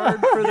slash card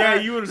for Yeah,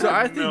 that. you would. So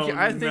I think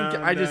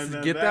I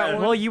just get that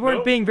one. Well, you weren't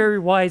Nope. being very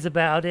wise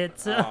about it.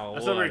 So Oh,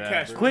 That's not very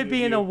whatever. cash. quit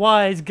being a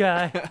wise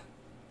guy.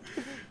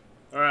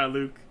 All right,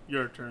 Luke,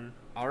 your turn.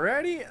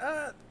 Alrighty.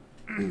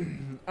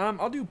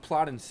 I'll do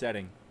plot and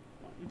setting.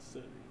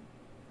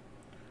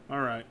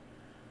 All right.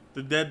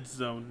 The Dead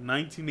Zone,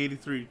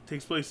 1983,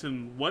 takes place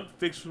in what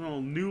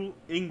fictional New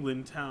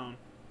England town?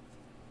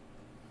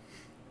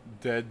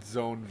 Dead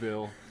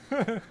Zoneville.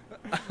 Can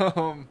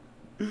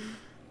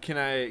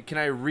I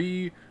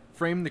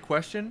reframe the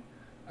question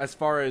as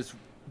far as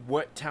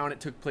what town it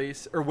took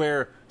place, or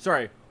where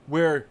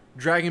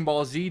Dragon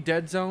Ball Z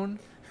Dead Zone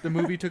the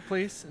movie took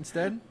place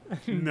instead?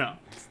 No.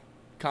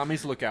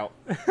 Commies Lookout.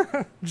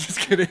 Just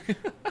kidding.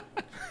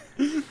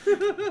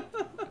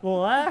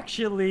 Well,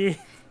 actually,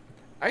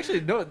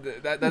 Actually, no,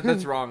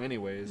 that's wrong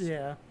anyways.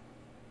 yeah.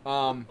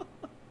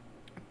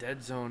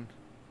 Dead Zone.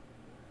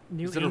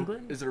 New Is it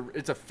England?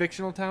 it's a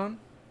fictional town?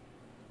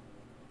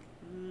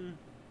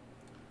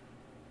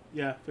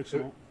 Yeah,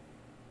 fictional.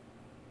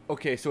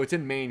 Okay, so it's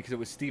in Maine because it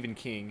was Stephen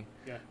King.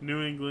 Yeah,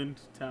 New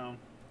England town.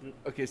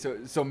 Okay, so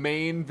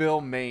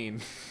Maineville,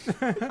 Maine.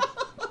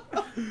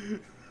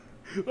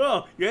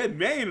 Well, you had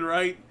Maine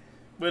right,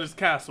 but it's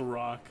Castle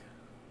Rock.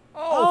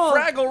 Oh, Oh.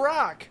 Fraggle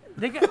Rock.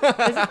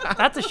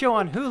 That's a show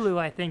on Hulu,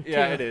 I think.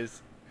 Yeah, too. it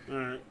is. All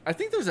right. I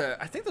think there's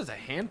a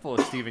handful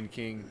of Stephen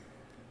King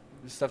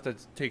stuff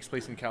that takes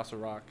place in Castle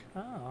Rock.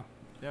 Oh,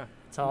 Yeah.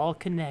 it's all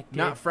connected.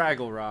 Not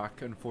Fraggle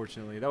Rock,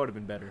 unfortunately. That would have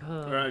been better.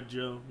 Uh, All right,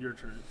 Joe, your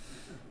turn.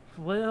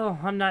 Well,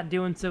 I'm not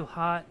doing so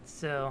hot,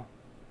 so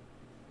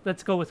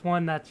let's go with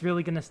one that's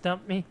really gonna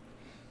stump me.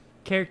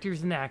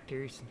 Characters and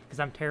actors, because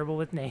I'm terrible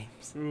with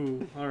names.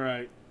 Ooh, all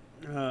right.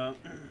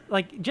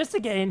 Like, just to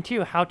get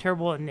into how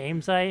terrible at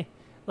names I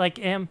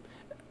am,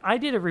 I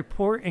did a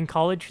report in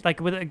college, like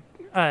with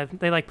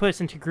they like put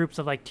us into groups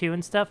of like 2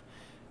 and stuff.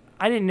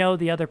 I didn't know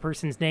the other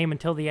person's name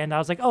until the end. I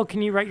was like, "Oh,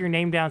 can you write your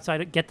name down so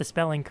I get the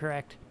spelling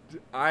correct?"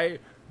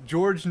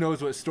 George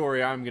knows what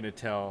story I'm gonna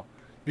tell,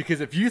 because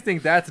if you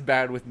think that's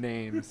bad with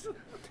names,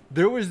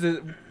 there was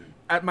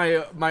at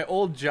my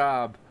old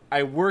job,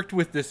 I worked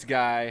with this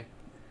guy,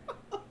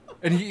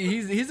 and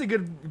he's a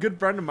good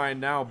friend of mine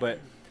now. But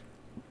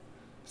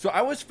so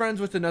I was friends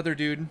with another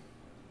dude,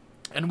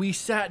 and we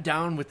sat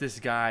down with this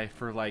guy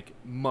for like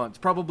months,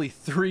 probably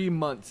 3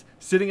 months,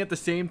 sitting at the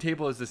same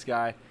table as this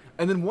guy.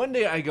 And then one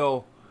day I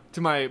go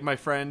to my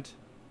friend,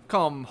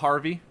 call him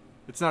Harvey.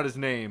 It's not his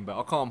name, but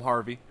I'll call him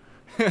Harvey.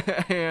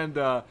 And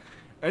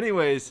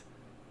anyways,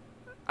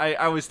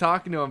 I was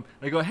talking to him.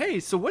 I go, "Hey,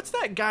 so what's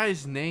that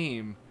guy's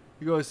name?"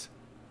 He goes,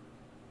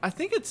 "I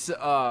think it's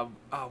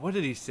what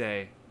did he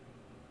say?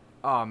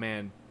 Oh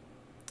man,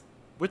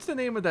 what's the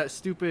name of that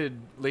stupid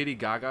Lady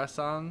Gaga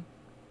song?"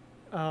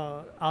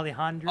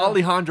 Alejandro.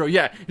 Alejandro,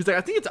 yeah. He's like,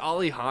 "I think it's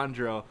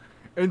Alejandro."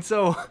 And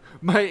so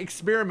my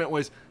experiment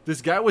was,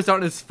 this guy was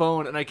on his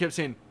phone, and I kept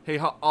saying, "Hey,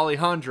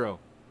 Alejandro.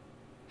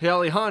 Hey,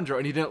 Alejandro."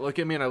 And he didn't look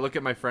at me, and I look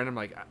at my friend. I'm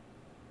like,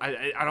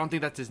 I don't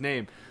think that's his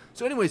name.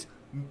 So anyways,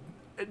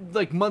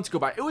 like months go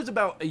by. It was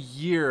about a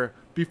year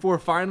before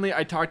finally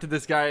I talked to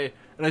this guy,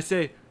 and I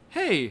say,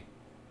 "Hey,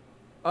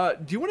 do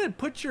you want to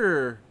put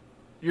do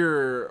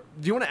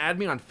you want to add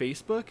me on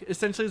Facebook?"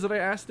 Essentially is what I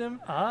asked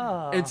him.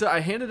 Ah. And so I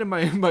handed him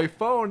my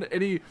phone,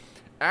 and he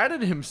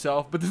added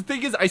himself. But the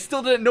thing is, I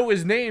still didn't know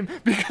his name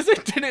because I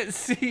didn't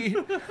see.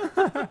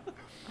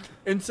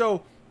 And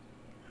so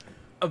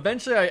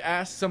eventually I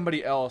asked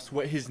somebody else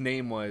what his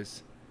name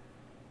was.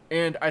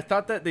 And I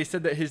thought that they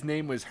said that his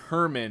name was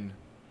Herman.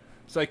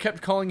 So I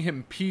kept calling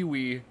him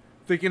Pee-wee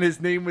thinking his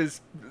name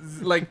was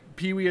like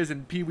Pee-wee as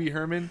in Pee-wee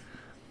Herman.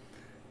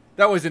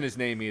 That wasn't his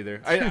name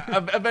either.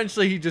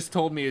 Eventually he just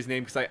told me his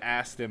name because I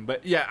asked him.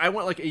 But yeah, I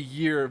went like a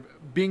year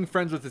being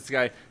friends with this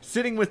guy,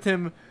 sitting with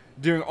him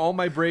during all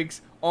my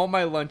breaks, all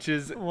my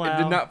lunches, and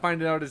did not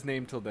find out his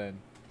name till then.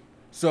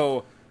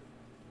 So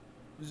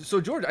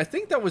George, I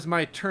think that was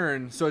my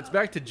turn. So it's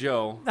back to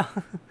Joe.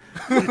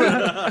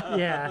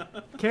 Yeah,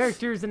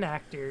 characters and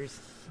actors.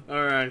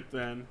 All right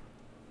then.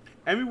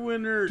 Emmy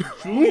winner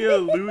Julia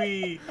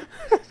Louis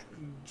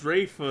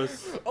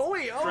Dreyfus. Oh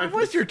wait, it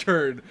was your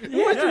turn. It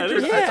was Yeah, your it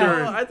is turn. my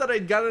turn. I thought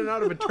I'd gotten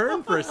out of a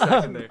turn for a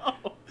second there.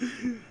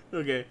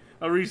 Okay,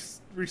 I'll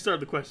restart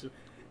the question.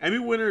 Emmy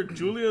winner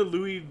Julia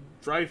Louis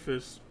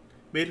Dreyfus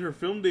made her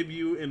film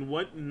debut in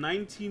what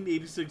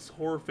 1986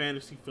 horror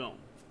fantasy film?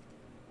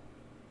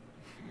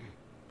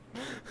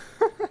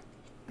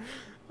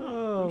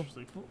 Oh,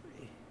 Interesting.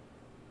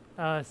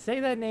 say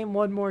that name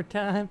one more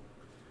time.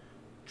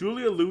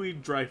 Julia Louis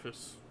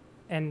Dreyfus.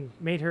 And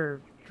made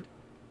her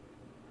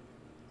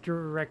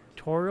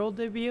directorial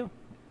debut?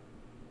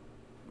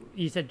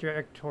 You said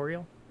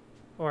directorial?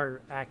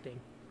 Or acting?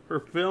 Her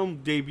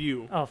film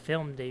debut. Oh,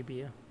 film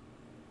debut.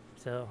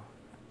 So.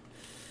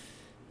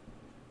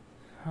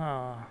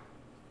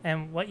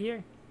 And what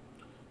year?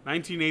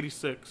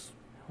 1986.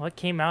 What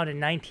came out in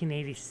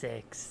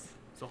 1986?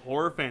 It's a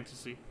horror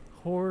fantasy.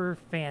 Horror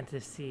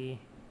fantasy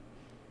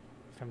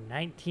from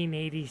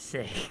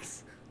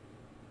 1986.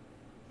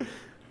 You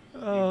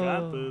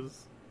got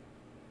this.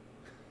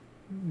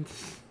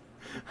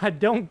 I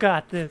don't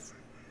got this.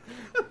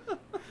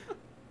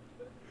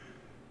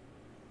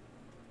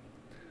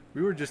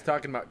 We were just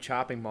talking about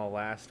Chopping Mall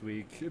last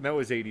week, and that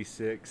was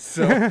 86.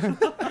 So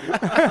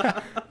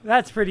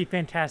That's pretty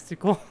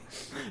fantastical.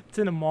 It's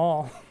in a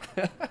mall.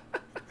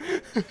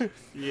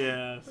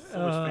 Yeah, so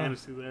much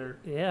fantasy there.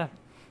 Yeah.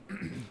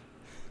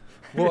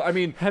 well, I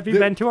mean, Have you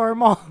been to our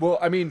mall? Well,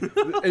 I mean,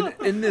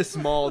 in this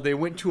mall, they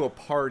went to a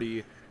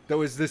party. That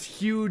was this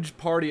huge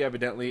party,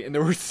 evidently, and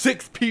there were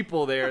 6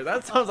 people there.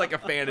 That sounds like a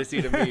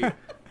fantasy to me.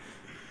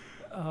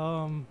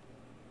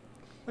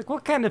 Like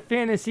what kind of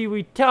fantasy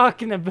we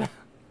talking about?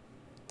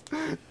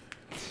 I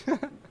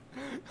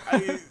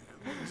mean,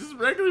 just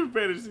regular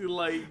fantasy,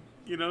 like,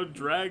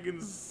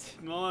 dragons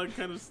and all that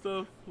kind of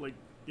stuff. Like,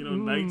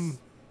 knights,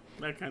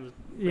 that kind of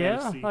Yeah,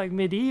 fantasy. like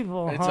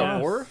medieval. It's huh? a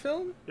horror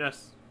film?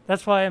 Yes.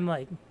 That's why I'm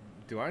like,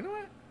 Do I know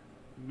it?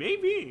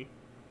 Maybe.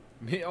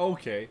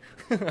 Okay.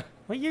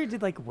 what year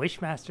did like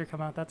Wishmaster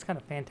come out? That's kind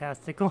of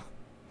fantastical.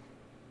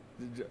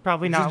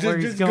 Probably not where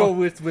he's just going. go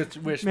with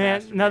Wishmaster.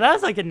 Man, no, that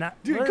was like a Dude, what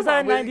is come that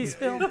on, a wait. 90s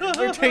film?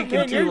 We're taking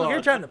Man, too long.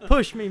 you're trying to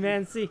push me,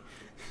 man. See,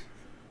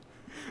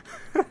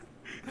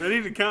 I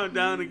need to count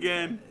down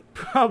again.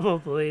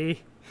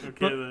 probably Okay,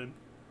 But- then.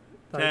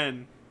 like,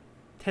 10,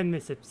 10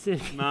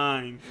 Mississippi.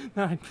 9,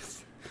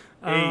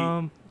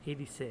 9.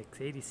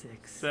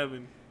 86.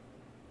 7,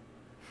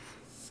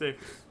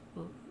 6,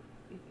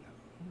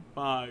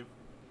 5,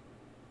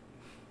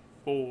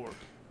 4,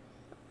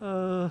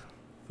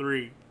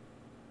 3,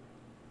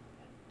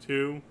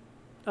 2.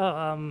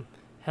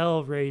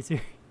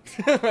 Hellraiser.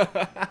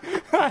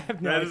 I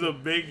have no That is idea. a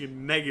big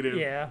negative.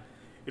 Yeah.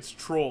 It's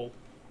Troll.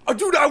 Oh,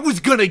 dude, I was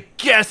gonna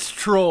guess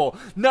Troll.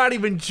 Not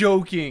even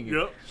joking.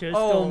 Yep. Should've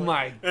Oh stolen.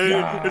 my And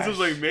god. it's just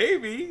like,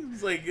 maybe.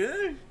 It's like,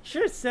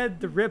 Should have said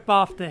the rip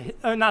off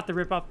not the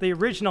rip off, the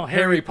original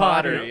Harry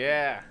Potter. Potter.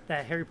 Yeah.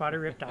 That Harry Potter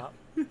ripped off.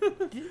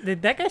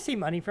 Did that guy see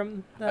money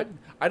from that?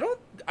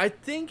 I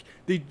think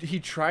he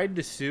tried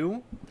to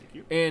sue,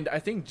 you. and I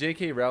think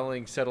J.K.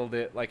 Rowling settled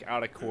it like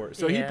out of court.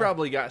 So he Yeah.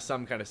 probably got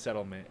some kind of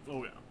settlement,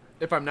 oh, yeah.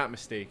 if I'm not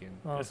mistaken.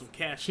 Well, Got some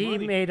cash she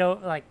money. made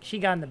she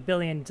got in the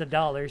billions of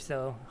dollars,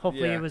 so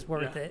hopefully Yeah. it was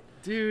worth Yeah. it.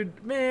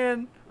 Dude,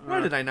 man, why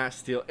did I not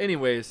steal?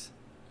 Anyways,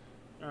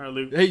 All right,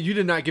 Luke. hey, you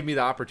did not give me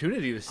the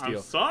opportunity to steal.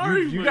 I'm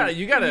sorry, You but-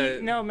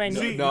 gotta. No, man.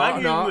 See, No, I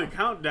gave no. you the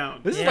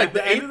countdown. This is Yeah. like At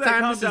the end 8th of that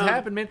time this has countdown-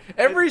 happened, man.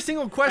 Every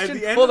single question.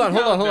 the end Hold of on, the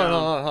hold on, hold on,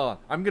 countdown- hold on.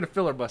 I'm gonna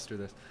filibuster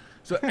this.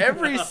 So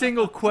every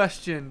single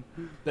question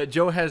that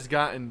Joe has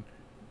gotten,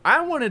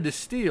 I wanted to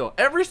steal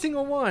every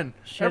single one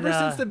ever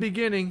since the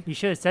beginning. You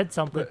should have said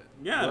something. But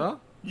Yeah.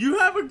 well, You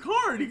have a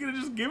card. You could have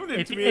just given it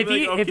If to me. if and be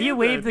you like, if okay, you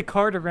wave the then.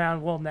 card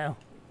around, we'll know.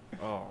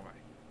 oh my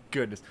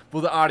goodness.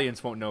 Well, the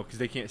audience won't know because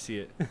they can't see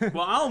it.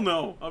 Well, I'll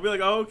know. I'll be like,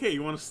 oh, okay,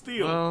 you want to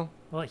steal. Well,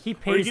 Well, he Or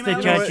pays you the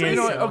can have judges. it- you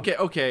know what?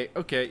 so-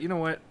 Okay. You know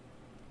what?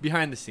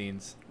 Behind the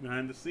scenes.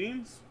 Behind the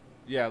scenes?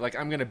 Yeah, like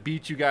I'm gonna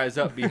beat you guys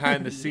up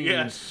behind the scenes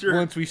Yeah, sure.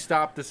 once we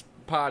stop this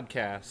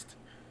podcast.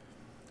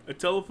 A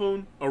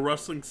telephone, a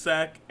rustling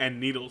sack, and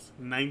needles.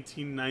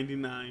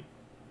 1999.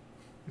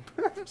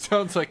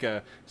 Sounds like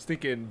a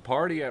stinking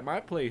party at my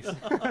place.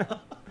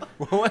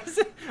 What was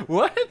it?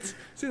 What?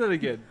 Say that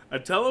again. A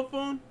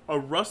telephone, a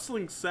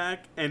rustling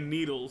sack, and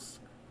needles.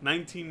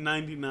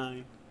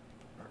 1999.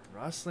 A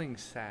rustling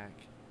sack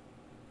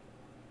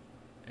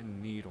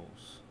and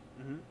needles.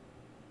 Mm-hmm.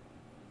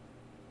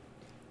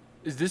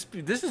 Is this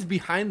is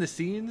behind the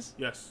scenes?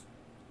 Yes.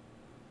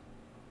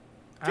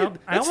 Dude,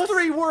 I that's almost-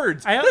 3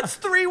 words. I- That's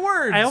 3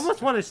 words. I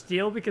almost want to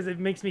steal because it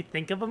makes me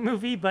think of a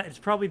movie, but it's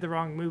probably the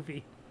wrong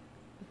movie.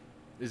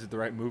 Is it the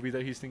right movie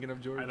that he's thinking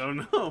of, George? I don't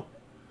know.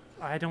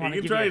 I don't You want to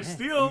can give try you and a hint.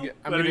 steal, I'm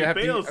but gonna if have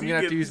he fails, to he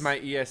use gets- my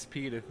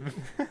ESP to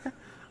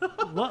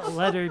What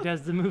letter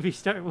does the movie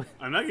start with?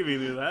 I'm not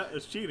giving you that.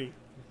 It's cheating.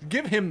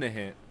 give him the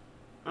hint.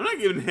 I'm not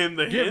giving him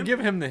the hint. Give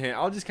him the hint.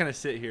 I'll just kind of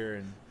sit here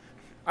and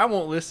I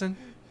won't listen.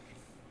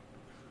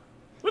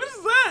 What is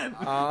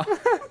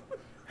that?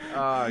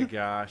 Oh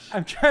gosh.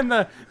 I'm trying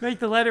to make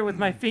the letter with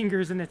my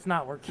fingers and it's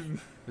not working.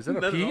 Is that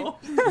a Not at P? all.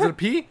 Is it a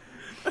P?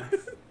 I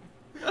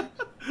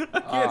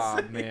can't Oh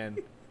say. man.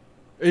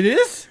 It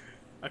is?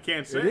 I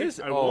can't say. It is?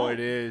 I Oh, won't. it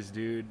is,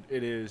 dude.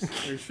 It is.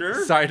 Are you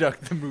sure? Psyduck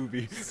the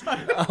movie.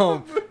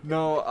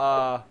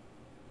 No,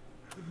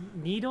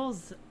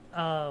 Needles?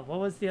 What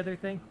was the other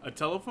thing? A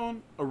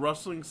telephone, a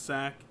rustling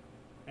sack,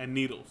 and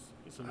needles.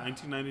 It's a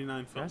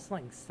 1999 film.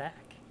 Wrestling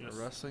sack. Yes.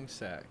 a rustling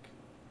sack.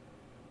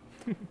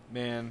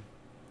 Man.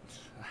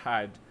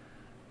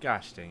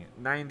 Gosh dang it.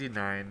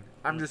 99.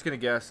 I'm just gonna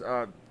guess.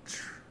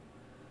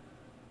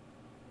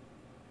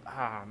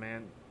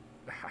 Man.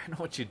 I know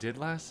what you did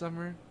last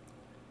summer.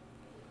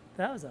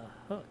 That was a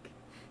hook.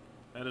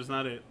 That is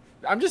not it.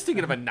 I'm just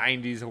thinking of a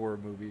 90s horror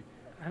movie.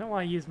 I don't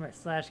want to use my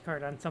slash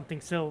card on something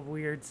so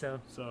weird,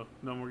 so. So,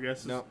 no more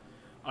guesses. No.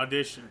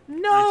 Audition.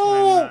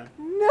 No!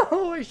 1999.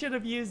 No, I should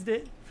have used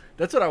it.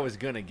 That's what I was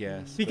gonna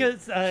guess.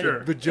 Because,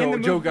 Sure. But in Joe the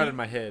got movie- in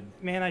my head.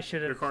 Man, I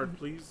should Your have. card,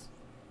 please.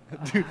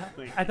 Dude,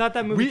 Thank I thought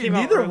that movie came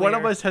out neither one of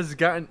earlier. us has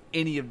gotten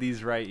any of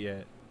these right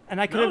yet. And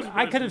I No, could have, it's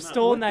I could have not.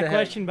 stolen What that the heck?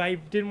 question, but I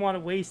didn't want to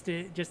waste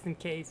it just in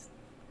case.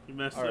 you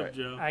messed All up, right.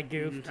 Joe. I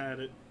goofed. You had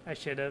it. I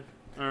should have.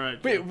 All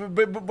right. Wait, Joe.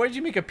 but why did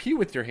you make a P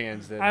with your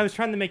hands then? I was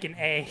trying to make an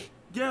A.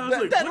 Yeah, I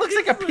was that what looks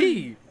is like a this?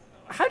 P.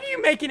 How do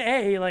you make an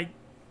A? Like,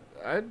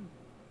 I,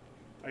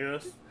 I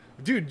guess.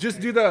 dude, just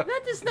do the.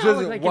 that does not just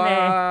look like an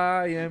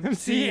A.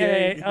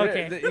 YMCA.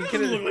 Okay. That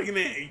doesn't look like an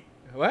A.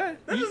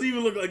 What? That doesn't even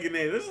look like an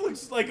A. This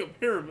looks like a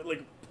pyramid, like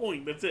a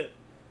point. That's it.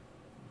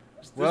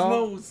 There's Well-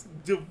 no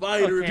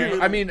divider. Okay. in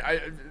the I middle.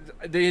 mean,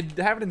 they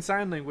have it in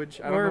sign language.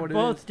 I don't know We're what it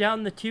both is.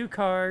 down the 2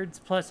 cards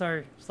plus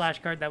our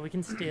slash card that we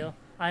can steal.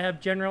 I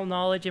have general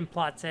knowledge and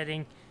plot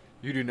setting.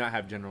 You do not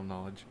have general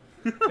knowledge.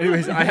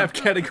 Anyways, I have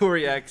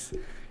category X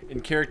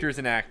in characters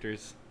and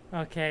actors.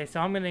 Okay, so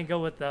I'm gonna go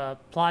with the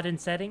plot and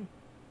setting.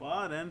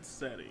 Plot and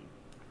setting.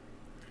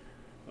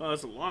 Oh,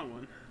 that's a long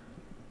one.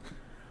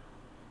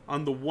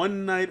 On the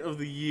one night of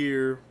the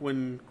year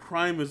when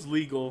crime is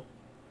legal,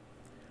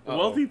 a Uh-oh.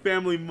 wealthy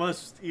family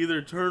must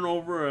either turn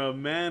over a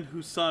man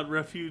who sought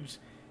refuge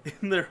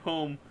in their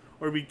home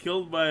or be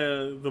killed by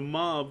the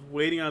mob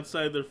waiting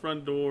outside their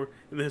front door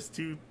in this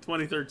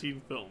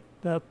 2013 film.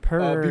 The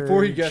purge.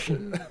 Before he gets it.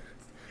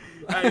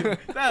 That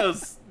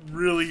was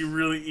really,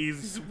 really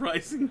easy,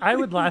 surprising. I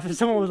would laugh if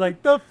someone was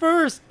like, the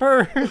first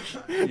purge,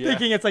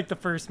 thinking it's like the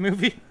first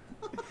movie.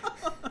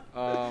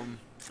 All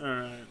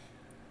right.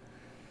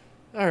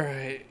 All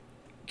right.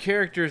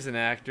 Characters and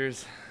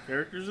actors.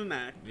 Characters and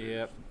actors.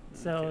 Yep.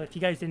 So if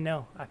you guys didn't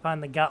know, I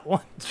finally got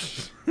one.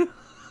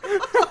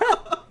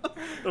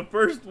 The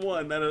first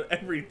one out of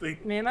everything.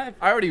 Man, I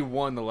already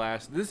won the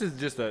last. This is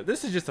just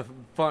a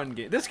fun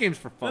game. This game's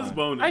for fun. That's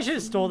bonus. I should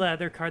have stole that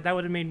other card. That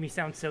would have made me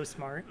sound so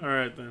smart. All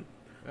right, then.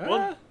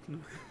 Ah.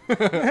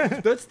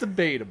 That's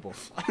debatable.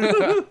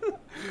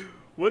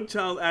 What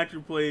child actor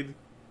played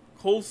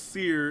Cole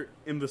Sear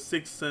in The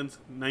Sixth Sense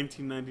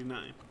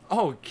 1999?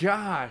 Oh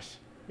gosh.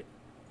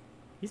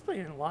 He's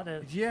playing a lot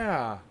of.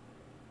 Yeah.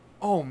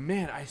 Oh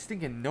man, I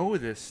think I know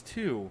this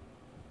too.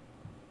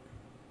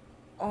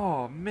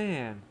 Oh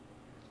man.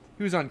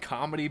 He was on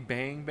Comedy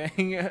Bang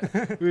Bang.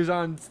 He was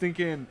on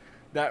thinking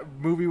that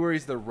movie where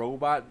he's the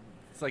robot.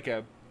 It's like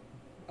a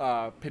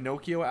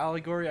Pinocchio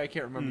allegory. I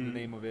can't remember the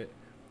name of it.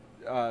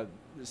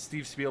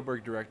 Steve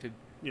Spielberg directed.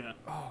 Yeah.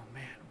 Oh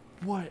man,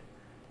 what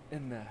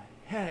in the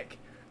heck?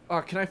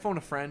 Can I phone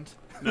a friend?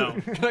 No.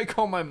 Can I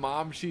call my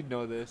mom? She'd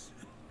know this.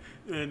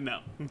 No.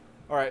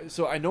 All right,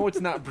 so I know it's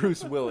not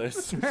Bruce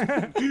Willis.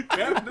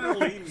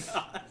 Definitely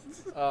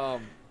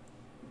not.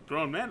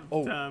 Grown man at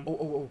the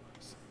time.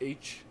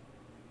 H.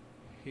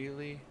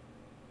 Haley.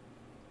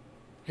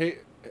 Hey,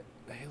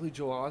 Haley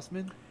Joel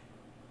Osment?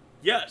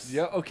 Yes.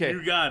 Yeah, okay.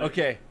 You got it.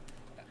 Okay.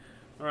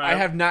 All right. I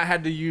have not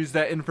had to use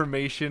that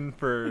information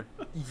for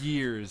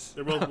years.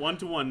 They're both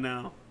 1-1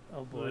 now. Oh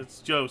So boy. it's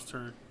Joe's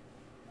turn.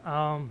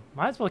 Might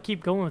as well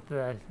keep going with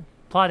the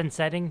plot and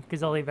setting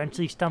because they'll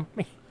eventually stump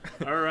me.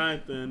 All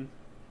right, then.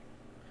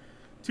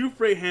 2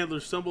 freight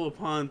handlers stumble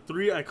upon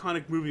 3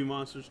 iconic movie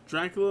monsters: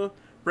 Dracula,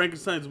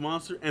 Frankenstein's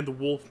monster, and the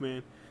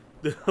Wolfman.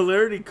 The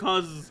hilarity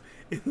causes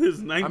in this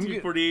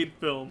 1948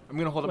 film. I'm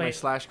going to hold up my Wait.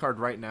 slash card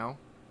right now.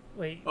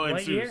 Wait, Oh, and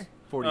what Sue's. year?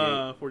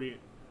 48. 48.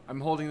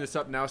 I'm holding this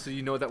up now so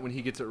you know that when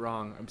he gets it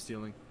wrong, I'm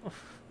stealing.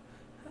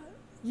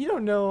 You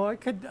don't know. I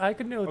could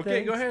know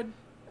Okay, things. go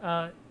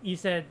ahead. You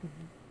said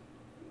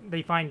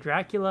they find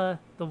Dracula,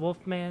 the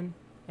Wolfman,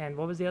 and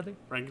what was the other?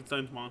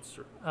 Frankenstein's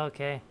monster.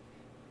 Okay.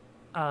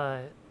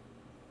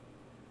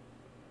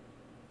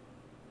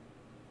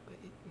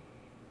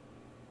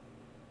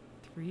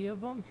 3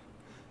 of them?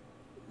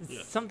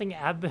 Yes. Something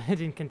Abbott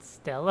and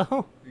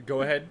Costello?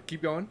 Go ahead.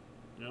 Keep going.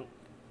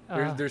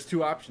 Yep. There's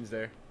 2 options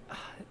there.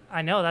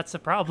 I know, that's the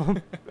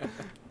problem.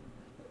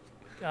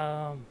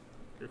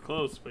 You're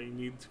close, but you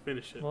need to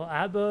finish it. Well,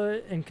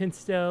 Abbott and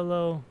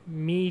Costello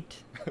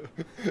meet.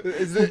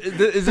 Is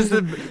this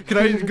the? Can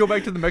I go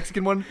back to the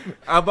Mexican one?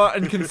 Abba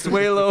and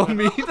Consuelo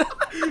meet.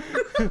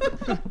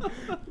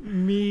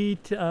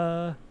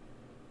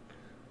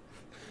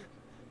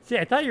 See,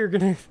 I thought you were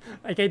gonna.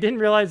 Like, I didn't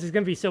realize it was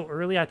gonna be so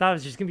early. I thought it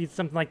was just gonna be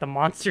something like the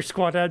Monster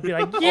Squad. I'd be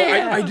like,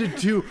 yeah. I did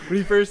too when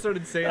he first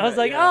started saying. I was that,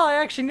 like, yeah. oh, I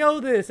actually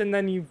know this. And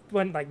then you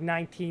went like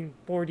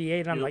 1948,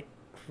 and I'm Yep. like,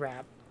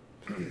 crap.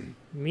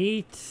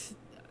 Meet.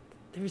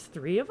 There's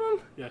 3 of them.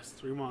 Yes,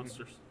 3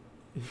 monsters.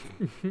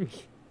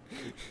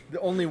 The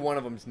only one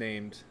of them's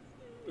named.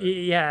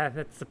 Yeah,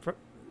 that's the.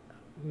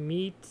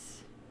 Meet.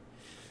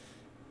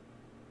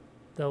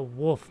 The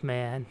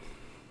Wolfman.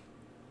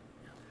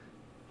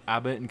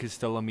 Abbott and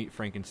Costello meet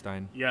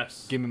Frankenstein.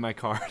 Yes. Give me my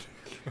card.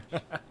 You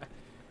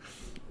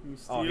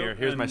Oh, steal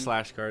here's my and-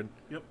 slash card.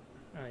 Yep.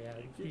 Oh yeah,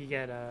 you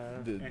get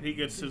And he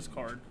gets his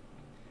card.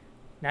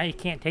 Now you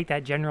can't take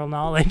that general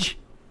knowledge.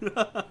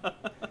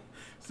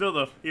 Still,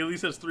 though, he at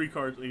least has 3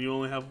 cards, and you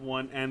only have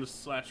 1 and a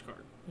slash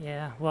card.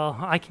 Yeah, well,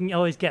 I can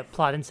always get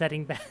plot and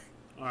setting back.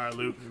 All right,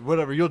 Luke.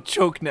 Whatever, you'll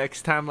choke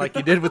next time like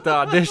you did with the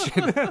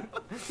audition.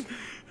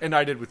 And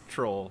I did with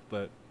Troll,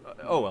 but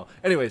oh well.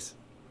 Anyways,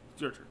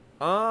 It's your turn.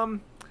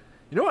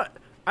 you know what?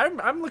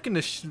 I'm looking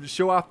to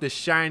show off this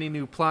shiny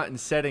new plot and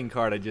setting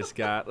card I just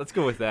got. Let's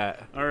go with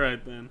that. All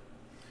right, then.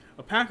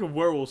 A pack of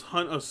werewolves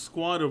hunt a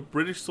squad of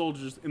British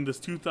soldiers in this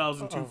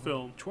 2002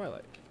 film.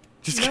 Twilight.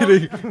 Just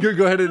kidding.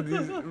 Go ahead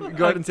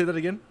and say that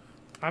again.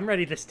 I'm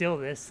ready to steal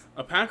this.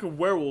 A pack of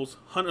werewolves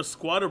hunt a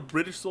squad of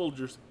British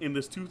soldiers in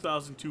this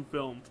 2002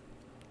 film.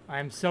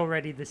 I'm so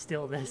ready to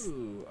steal this.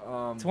 Ooh,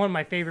 It's one of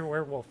my favorite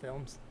werewolf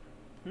films.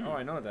 oh,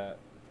 I know that.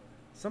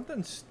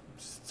 Something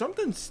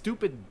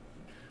stupid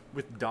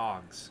with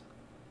dogs.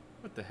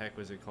 What the heck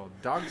was it called?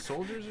 Dog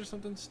soldiers or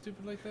something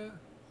stupid like that?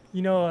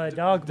 You know, a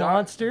dog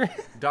monster?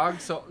 Dog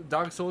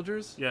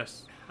soldiers?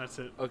 Yes, that's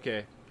it.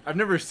 Okay. I've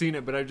never seen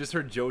it, but I've just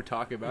heard Joe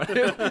talk about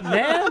it.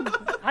 Man,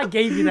 I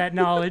gave you that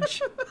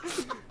knowledge.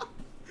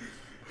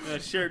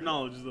 Shared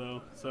knowledge,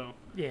 though. So,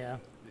 Yeah.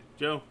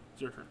 Joe,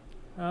 it's your turn.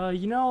 I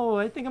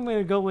think I'm going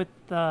to go with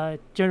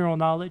general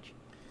knowledge.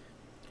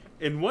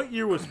 In what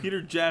year was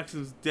Peter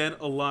Jackson's Dead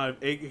Alive,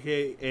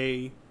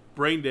 a.k.a.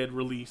 Brain Dead,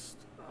 released?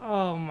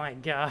 Oh my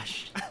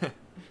gosh.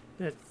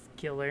 That's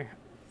killer.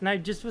 And I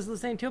just was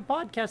listening to a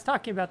podcast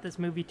talking about this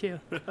movie too.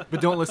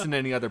 But don't listen to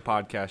any other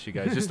podcasts, you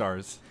guys. Just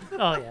ours.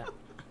 Oh yeah.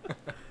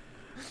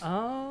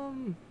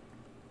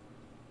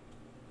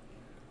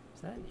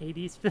 Is that an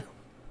 80s film?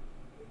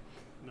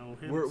 No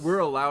hints. We're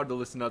allowed to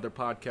listen to other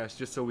podcasts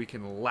just so we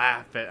can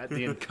laugh at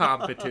the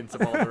incompetence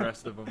of all the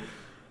rest of them.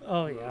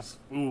 Oh yeah. Those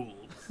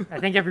fools. I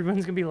think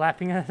everyone's gonna be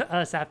laughing at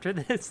us after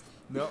this.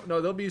 No,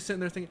 they'll be sitting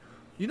there thinking,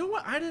 you know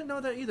what? I didn't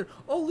know that either.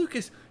 Oh,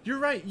 Lucas, you're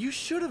right. You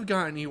should have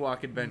gotten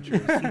Ewok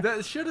Adventures.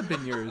 That should have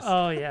been yours.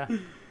 Oh yeah.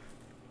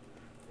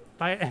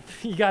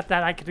 If you got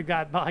that, I could have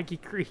got Boggy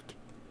Creek.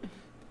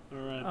 All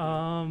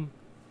right.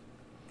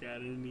 Got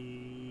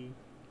any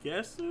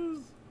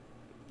guesses?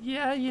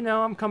 Yeah,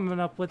 I'm coming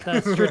up with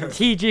a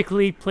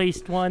strategically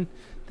placed one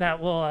that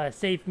will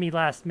save me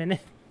last minute.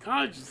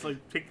 God, just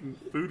like picking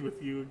food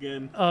with you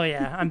again. Oh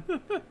yeah,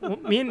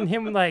 me and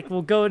him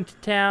we'll go into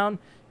town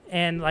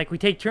and we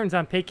take turns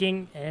on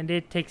picking, and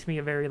it takes me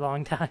a very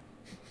long time.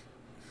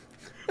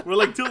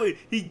 Well, till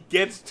he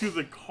gets to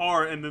the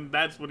car, and then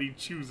that's what he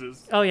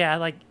chooses. Oh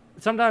yeah,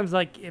 sometimes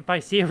if I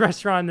see a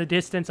restaurant in the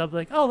distance, I'll be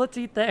like, oh, let's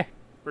eat there.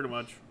 Pretty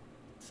much.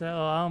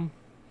 So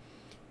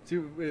See,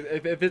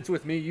 if it's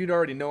with me, you'd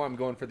already know I'm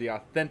going for the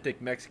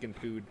authentic Mexican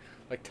food,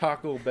 like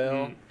Taco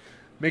Bell.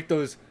 Make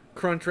those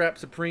Crunchwrap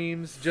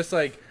Supremes, just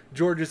like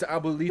George's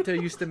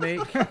abuelita used to make.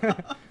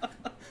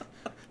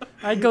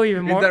 I'd go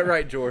even more. Is that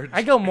right, George?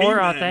 I go more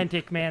Amen.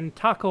 authentic, man.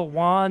 Taco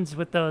Juan's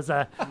with those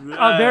a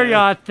very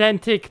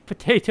authentic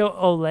potato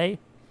ole.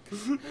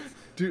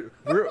 Dude,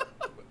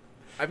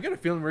 I've got a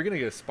feeling we're gonna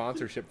get a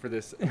sponsorship for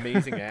this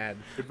amazing ad.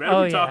 It better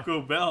Oh, be yeah.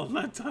 Taco Bell,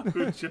 not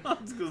Taco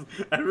John's, because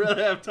I'd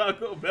rather have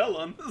Taco Bell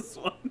on this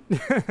one.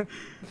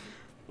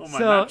 Oh, my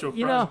nacho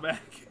fries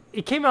back.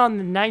 It came out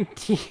in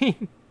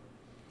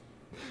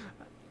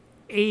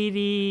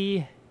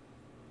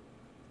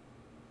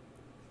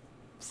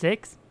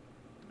 1986?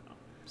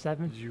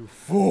 7? You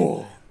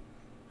fool!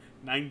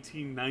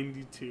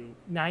 1992.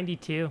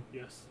 92.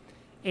 Yes.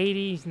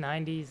 80s,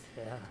 90s.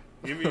 Yeah.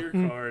 Give me your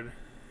card.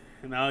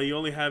 And now you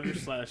only have your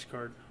slash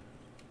card.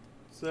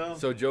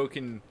 So Joe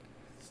can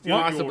steal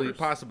yours.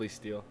 possibly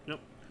steal. Yep.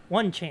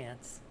 One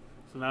chance.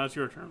 So now it's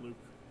your turn, Luke.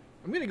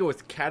 I'm gonna go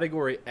with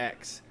category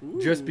X,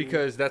 just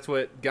because that's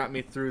what got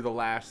me through the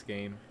last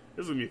game.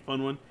 This is going to be a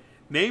fun one.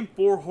 Name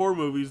 4 horror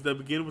movies that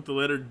begin with the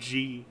letter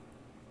G.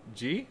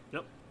 G?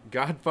 Yep.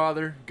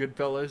 Godfather,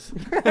 Goodfellas.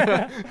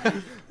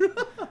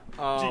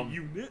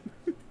 G-Unit.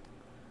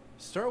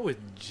 Start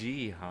with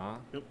G, huh?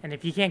 And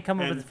if you can't come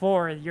up And with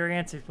 4, your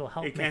answers will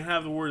help It me. can't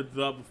have the word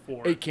 "the"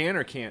 before. It can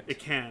or can't? It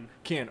can.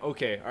 Can.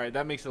 Okay. All right.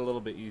 That makes it a little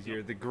bit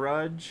easier. The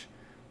Grudge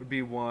would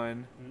be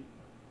 1.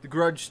 The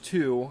Grudge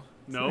 2.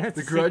 No.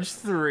 The Grudge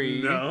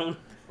 3. No.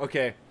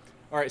 Okay.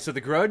 All right. So The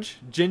Grudge,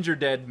 Ginger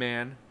Dead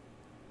Man.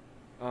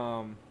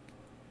 Oh,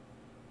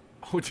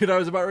 dude, I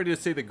was about ready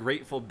to say The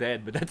Grateful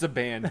Dead, but that's a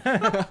band.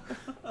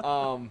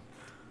 Wrong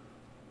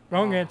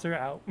answer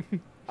out.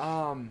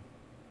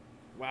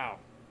 Wow.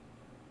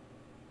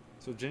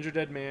 So Ginger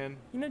Dead Man,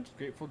 Just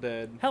Grateful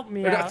Dead. help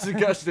me Or out. not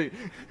disgusting.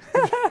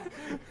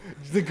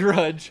 The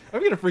Grudge.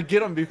 I'm gonna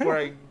forget them before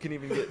I can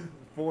even get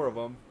 4 of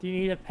them. Do you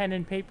need a pen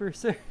and paper,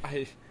 sir?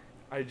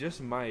 I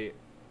just might.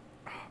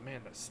 Oh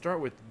man, let's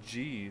start with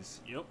G's.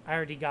 Yep. I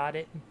already got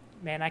it.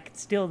 Man, I could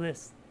steal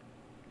this.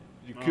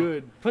 You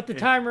could. Put the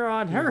timer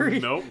on. Hurry.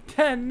 Nope.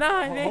 10,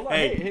 9, 8. Hold on.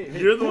 Hey, Hey.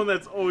 you're the one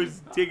that's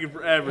always taking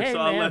forever, Hey, so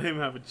I'll man. let him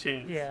have a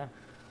chance. Yeah.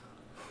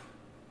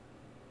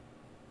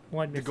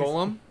 1 The Mississippi.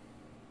 Golem.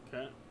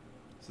 Okay.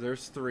 So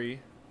there's 3.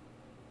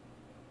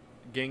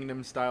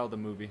 Gangnam Style, the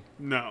movie.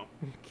 No.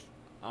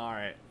 All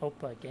right.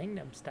 Oppa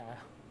Gangnam Style.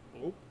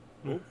 Oh.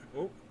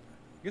 I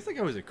guess that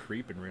guy was a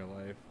creep in real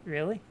life.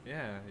 Really?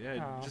 Yeah.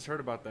 Aw. I just heard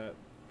about that.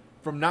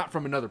 Not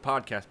from another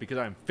podcast, because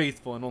I'm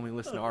faithful and only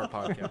listen to our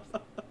podcast.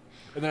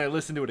 And then I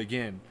listen to it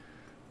again.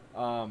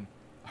 Okay.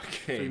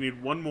 So you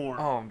need one more.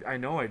 Oh, I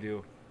know I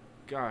do.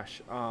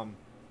 Gosh.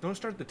 Don't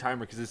start the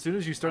timer, because as soon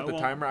as you start I the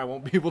won't. timer, I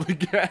won't be able to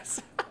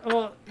guess.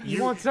 Well,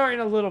 you won't start in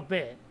a little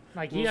bit.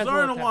 Like he We'll has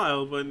start in little a time.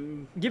 while,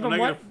 but Give I'm him not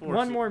one, gonna force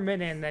one it. more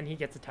minute, and then he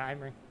gets a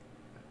timer.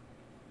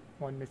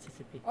 1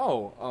 Mississippi.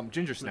 Oh,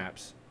 Ginger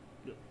Snaps.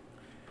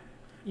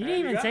 You I didn't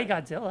even got say it.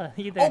 Godzilla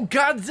either. Oh,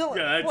 Godzilla!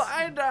 Yeah, Well,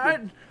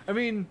 I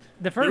mean,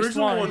 The The first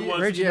original one. one was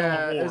original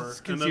horror, it's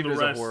and then conceived the as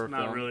a rest horror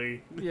not film.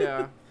 really.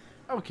 yeah.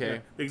 Okay. Yeah.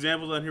 The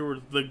examples on here were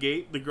The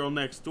Gate, The Girl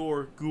Next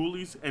Door,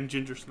 Ghoulies, and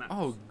Ginger Snaps.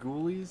 Oh,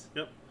 Ghoulies?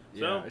 Yep.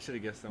 Yeah, So I should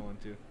have guessed that one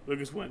too.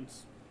 Lucas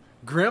wins.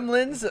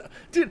 Gremlins?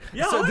 Dude,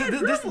 Yeah, so I like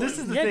this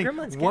is the Yeah, thing.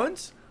 Gremlins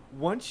count.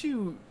 Once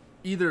you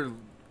either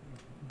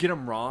get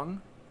them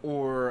wrong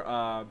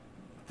or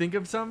think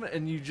of some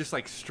and you just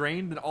like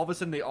strain, then all of a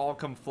sudden they all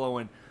come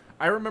flowing.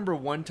 I remember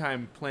one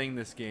time playing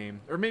this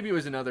game, or maybe it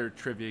was another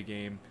trivia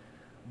game,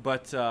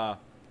 but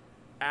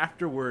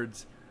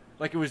afterwards,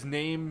 like it was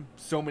name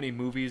so many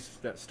movies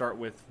that start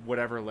with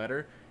whatever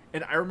letter.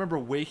 And I remember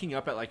waking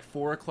up at like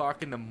 4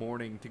 o'clock in the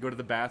morning to go to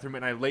the bathroom,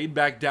 and I laid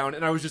back down,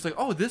 and I was just like,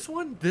 "Oh, this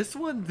one, this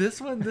one, this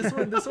one, this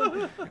one, this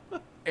one,"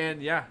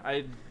 and yeah,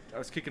 I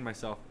was kicking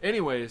myself.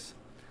 Anyways,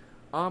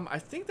 I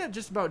think that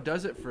just about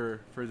does it for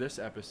this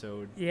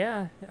episode.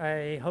 Yeah,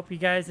 I hope you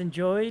guys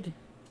enjoyed.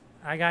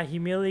 I got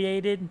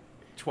humiliated.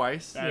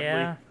 Twice. Sadly.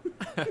 Yeah.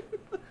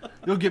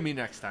 You'll get me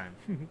next time.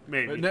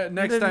 Maybe. But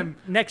next The time.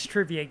 Next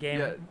trivia game.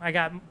 Yeah. I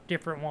got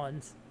different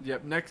ones.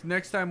 Yep.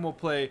 Next time we'll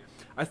play.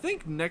 I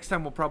think next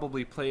time we'll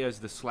probably play as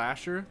the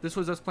slasher. This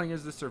was us playing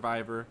as the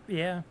survivor.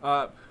 Yeah.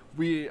 I'll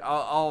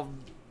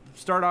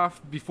start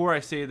off before I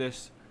say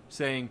this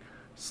saying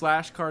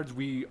Slash Cards.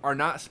 We are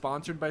not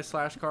sponsored by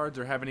Slash Cards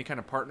or have any kind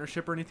of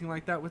partnership or anything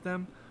like that with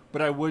them.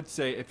 But I would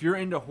say if you're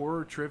into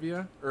horror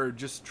trivia or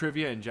just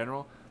trivia in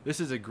general, this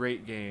is a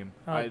great game.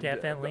 Oh,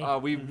 definitely.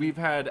 We've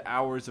had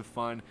hours of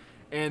fun,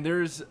 and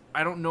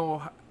I don't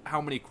know how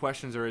many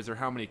questions there is or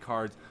how many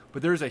cards,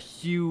 but there's a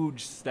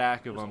huge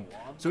stack of them.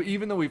 So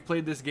even though we've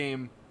played this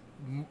game,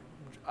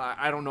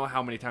 I don't know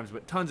how many times,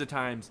 but tons of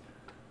times,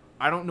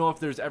 I don't know if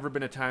there's ever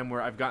been a time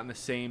where I've gotten the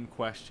same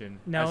question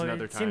as No,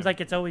 another it time. seems like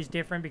it's always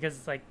different because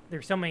it's like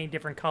there's so many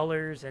different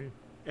colors and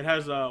It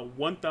has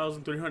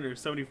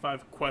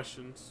 1,375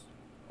 questions.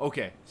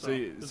 Okay,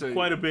 There's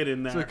quite a bit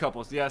in there. So a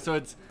couple. Yeah, so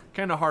it's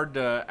kind of hard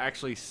to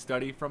actually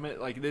study from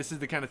it. Like, this is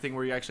the kind of thing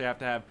where you actually have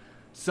to have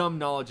some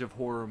knowledge of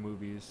horror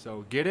movies.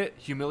 So get it,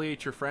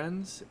 humiliate your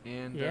friends,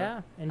 and Yeah,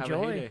 have a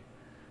enjoy. heyday.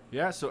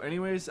 Yeah, so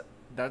anyways,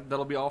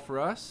 that'll be all for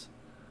us.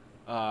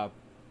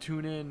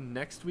 Tune in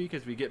next week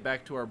as we get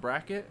back to our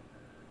bracket.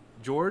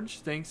 George,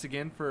 thanks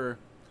again for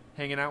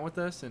hanging out with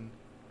us and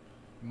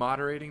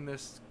moderating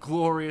this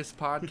glorious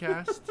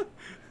podcast.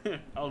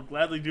 I'll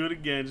gladly do it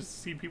again just to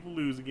see people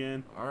lose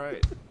again. All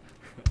right.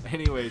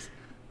 Anyways,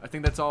 I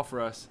think that's all for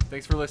us.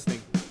 Thanks for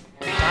listening.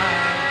 bye.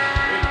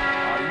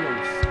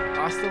 Adios.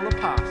 Hasta la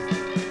pasta.